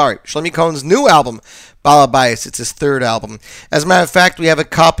 Shlomi Cohn's new album, Balabayas. It's his third album. As a matter of fact, we have a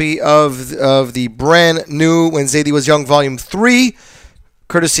copy of the brand new When Zadie Was Young Volume 3,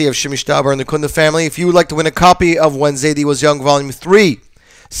 courtesy of Shimi Stauber and the Kunda family. If you would like to win a copy of When Zadie Was Young Volume 3,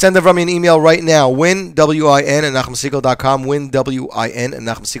 Send Avrami an email right now. Win, W-I-N, at NachumSegal.com. Win, W-I-N, at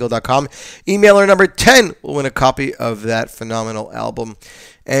NachumSegal.com. Emailer number 10 will win a copy of that phenomenal album.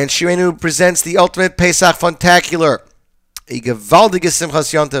 And Shirenu presents the Ultimate Pesach Funtacular. A gewaltige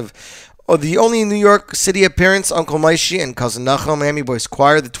Simchas Yontiv. The only New York City appearance, Uncle Maishi and Cousin Nachum, Miami Boys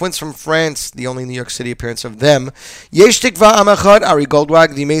Choir, the twins from France, the only New York City appearance of them. Yesh Tikva Amachad, Ari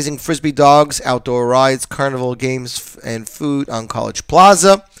Goldwag, the amazing Frisbee Dogs, outdoor rides, carnival games, and food on College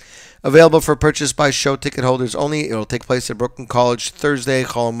Plaza. Available for purchase by show ticket holders only. It will take place at Brooklyn College Thursday,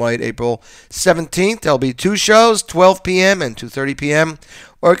 Chol Hamoed, April 17th. There will be 2 shows, 12 p.m. and 2:30 p.m.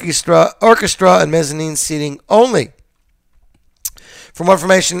 Orchestra and mezzanine seating only. For more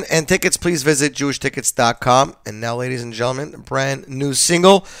information and tickets, please visit jewishtickets.com. And now, ladies and gentlemen, a brand new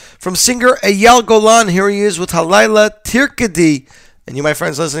single from singer Eyal Golan. Here he is with Halayla Tirkadi. And you, my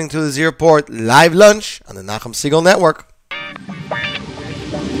friends, listening to the Z Report Live Lunch on the Nachum Segal Network.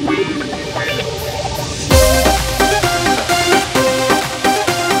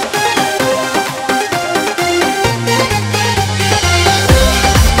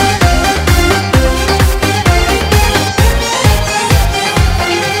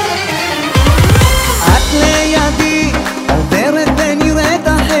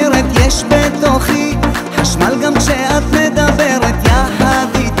 יש בתוכי חשמל גם כשאת מדברת יחד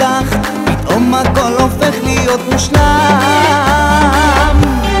איתך פתאום הכל הופך להיות מושלם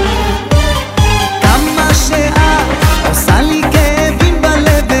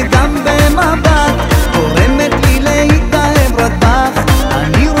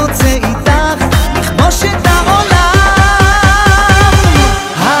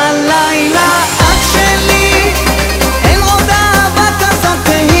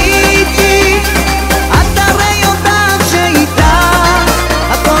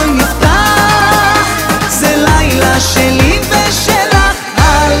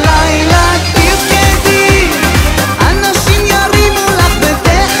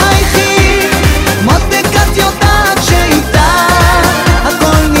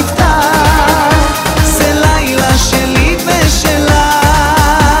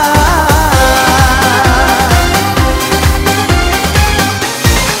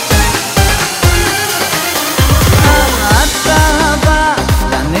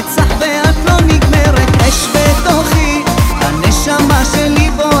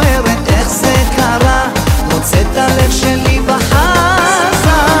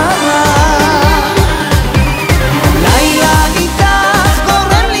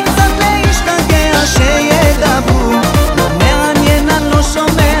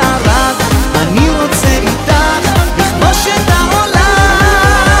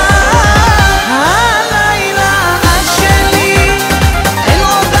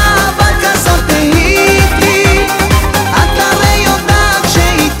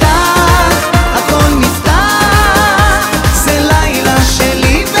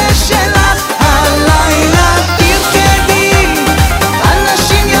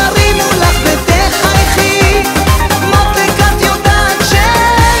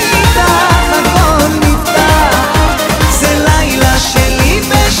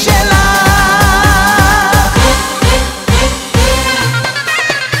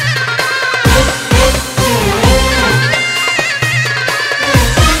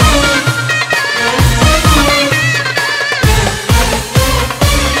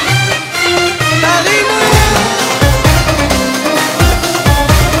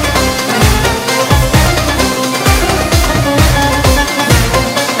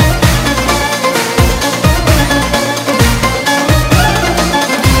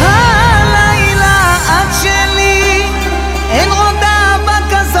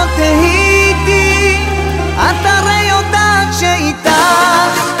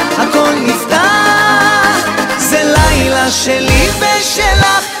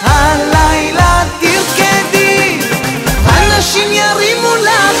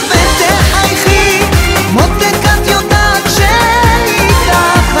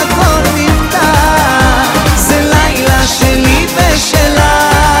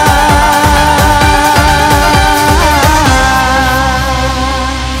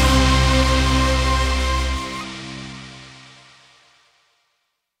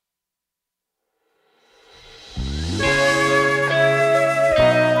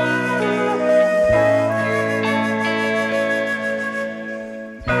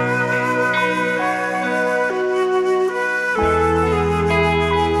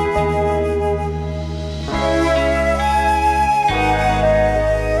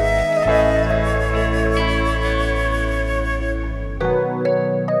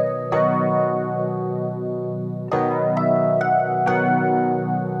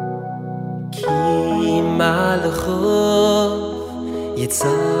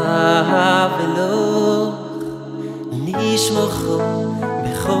veloch lishmocho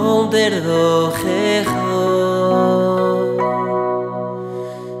bechol derochecho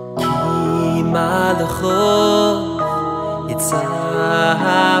ki malacho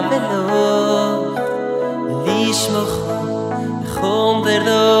yitzav veloch lishmocho bechol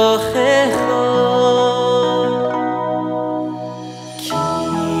derochecho ki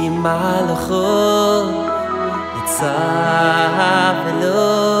malacho yitzav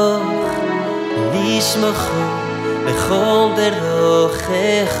veloch lishmocho bechol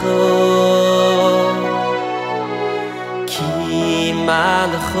derochecho ki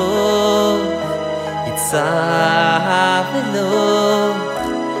malacho yitzav veloch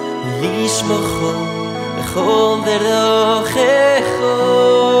lishmocho bechol derochecho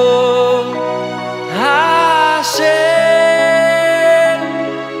Hashem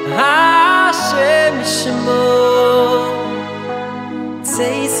Hashem Shemo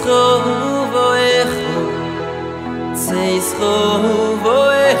Tzeitzcho voecho Tzeitzcho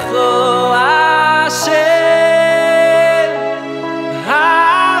voecho Hashem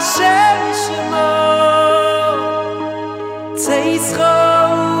Hashem Shemo Tzeitzcho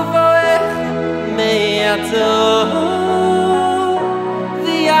voecho Me'ato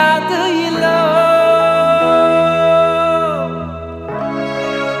V'yado yilo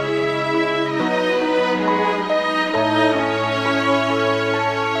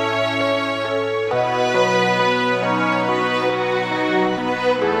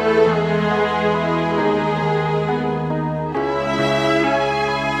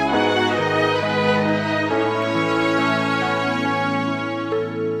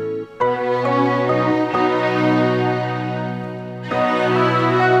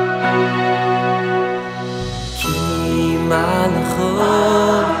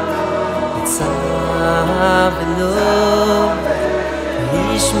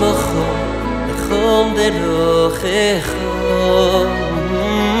Lishmocho bechol derochecho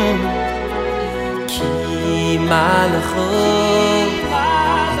ki malacho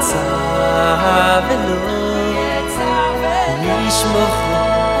yitzav veloch lishmocho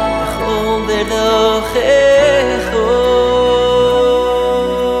bechol derochecho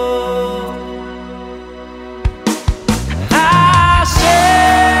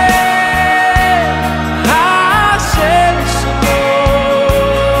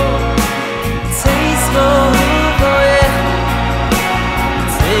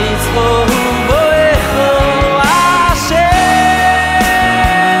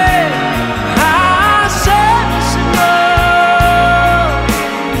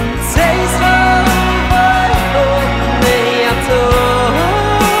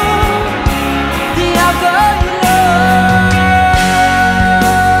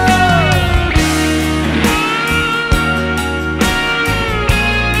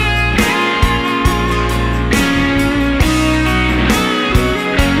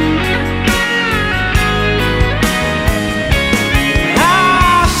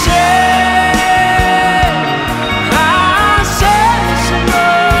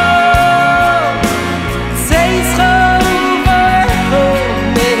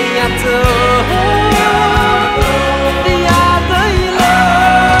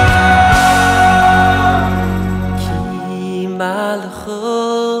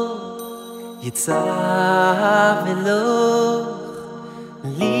יצא ולוך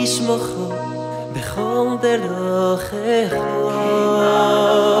לשמוחו בכל דרכך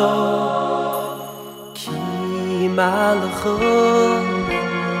כי מלכו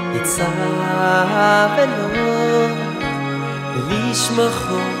יצא ולוך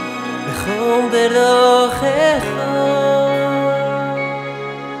לשמוחו בכל דרכך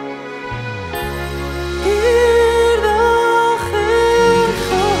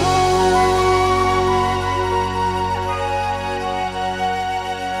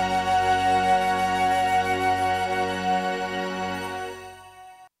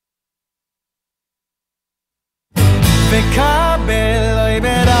וקבל אוי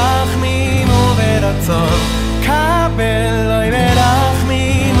ברחמים וברצון קבל אוי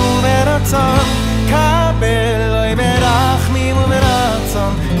ברחמים וברצון קבל אוי ברחמים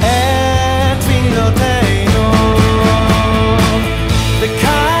וברצון את תפילותינו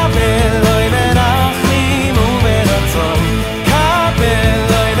וקבל אוי ברחמים וברצון קבל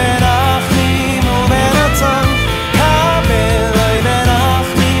אוי ברחמים וברצון קבל אוי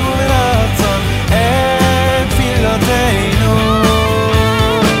ברחמים וברצון את תפילותינו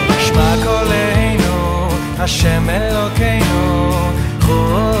שמע קולנו השם אלוקינו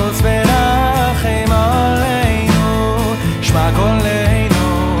חוץ ורחם עלינו שמע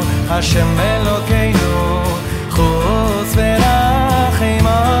קולנו השם אלוקינו חוץ ורחם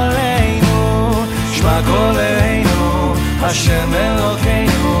עלינו Hashem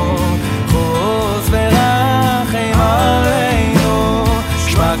Elokeinu chutz v'rachem aleinu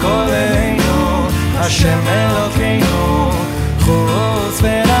shma koleinu Hashem Elokeinu chutz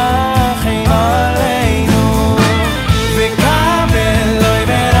v'rachem aleinu v'kabel loy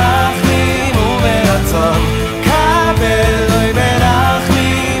v'rachim u'v'ratzon kabel loy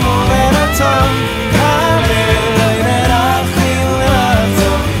v'rachim u'v'ratzon kabel loy v'rachim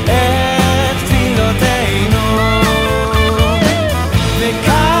u'v'ratzon et tfiloteinu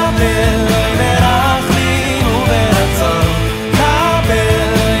v'kabel loy v'rachim u'v'ratzon kabel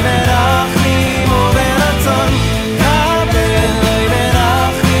loy v'rachim u'v'ratzon kabel loy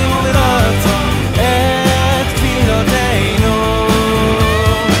v'rachim u'v'ratzon et tfiloteinu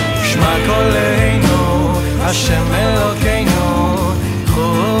shma koleinu Hashem Elokeinu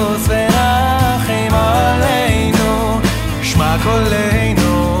chutz v'rachem aleinu shma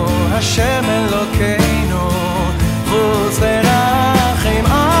koleinu Hashem Elokeinu chutz v'rachem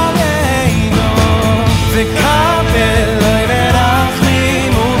aleinu v'kabel loy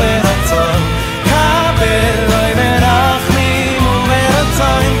v'rachim u'v'ratzon kabel loy v'rachim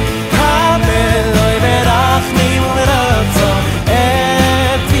u'v'ratzon kabel loy v'rachim u'v'ratzon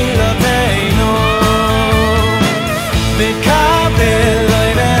et tfiloteinu v'kabel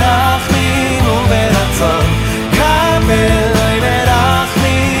loy v'rachim u'v'ratzon kabel loy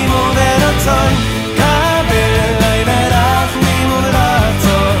v'rachim u'v'ratzon kabel loy v'rachim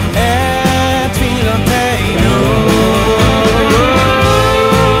u'v'ratzon et tfiloteinu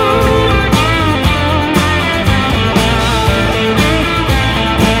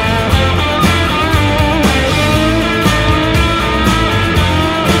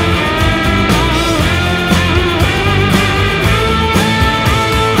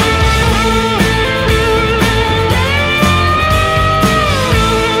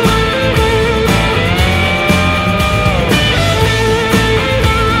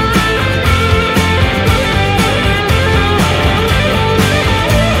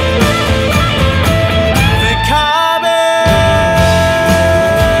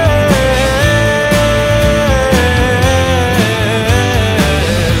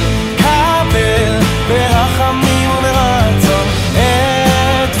kabel ברחמים וברצון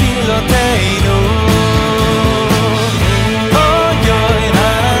את תפילותינו אוי אוי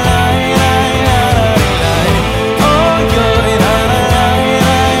לה לה לה לה לה אוי אוי לה לה לה לה אוי אוי לה לה לה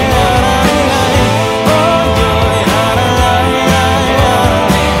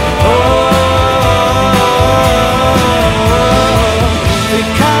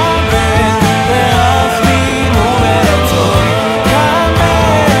וכבל ברחמים וברצון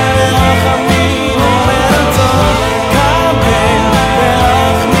קבל ברחמים וברצון קבל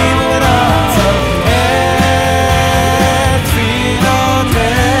ברחמים וברצון את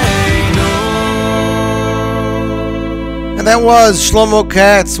תפילותינו. And that was Shlomo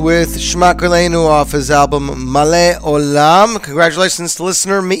Katz with Shma Koleinu off his album Maleh Olam. Congratulations to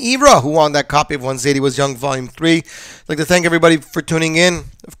listener Meira, who won that copy of 180 Was Young Volume 3. I'd like to thank everybody for tuning in.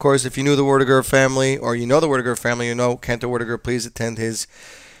 Of course, if you knew the Werdiger family, or you know the Werdiger family, you know Cantor Werdiger, please attend his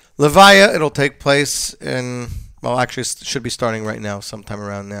Levaya. It'll take place in, well, actually, it should be starting right now, sometime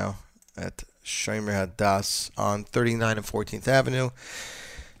around now, at Shomer Hadas on 39 and 14th Avenue.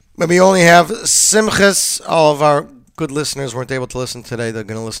 But we only have Simchas. All of our good listeners weren't able to listen today. They're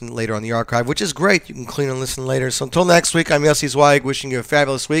going to listen later on the archive, which is great. You can clean and listen later. So until next week, I'm Yossi Zweig, wishing you a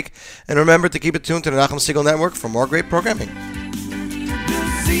fabulous week. And remember to keep it tuned to the Nachum Segal Network for more great programming.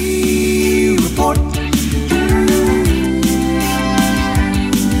 Z Report.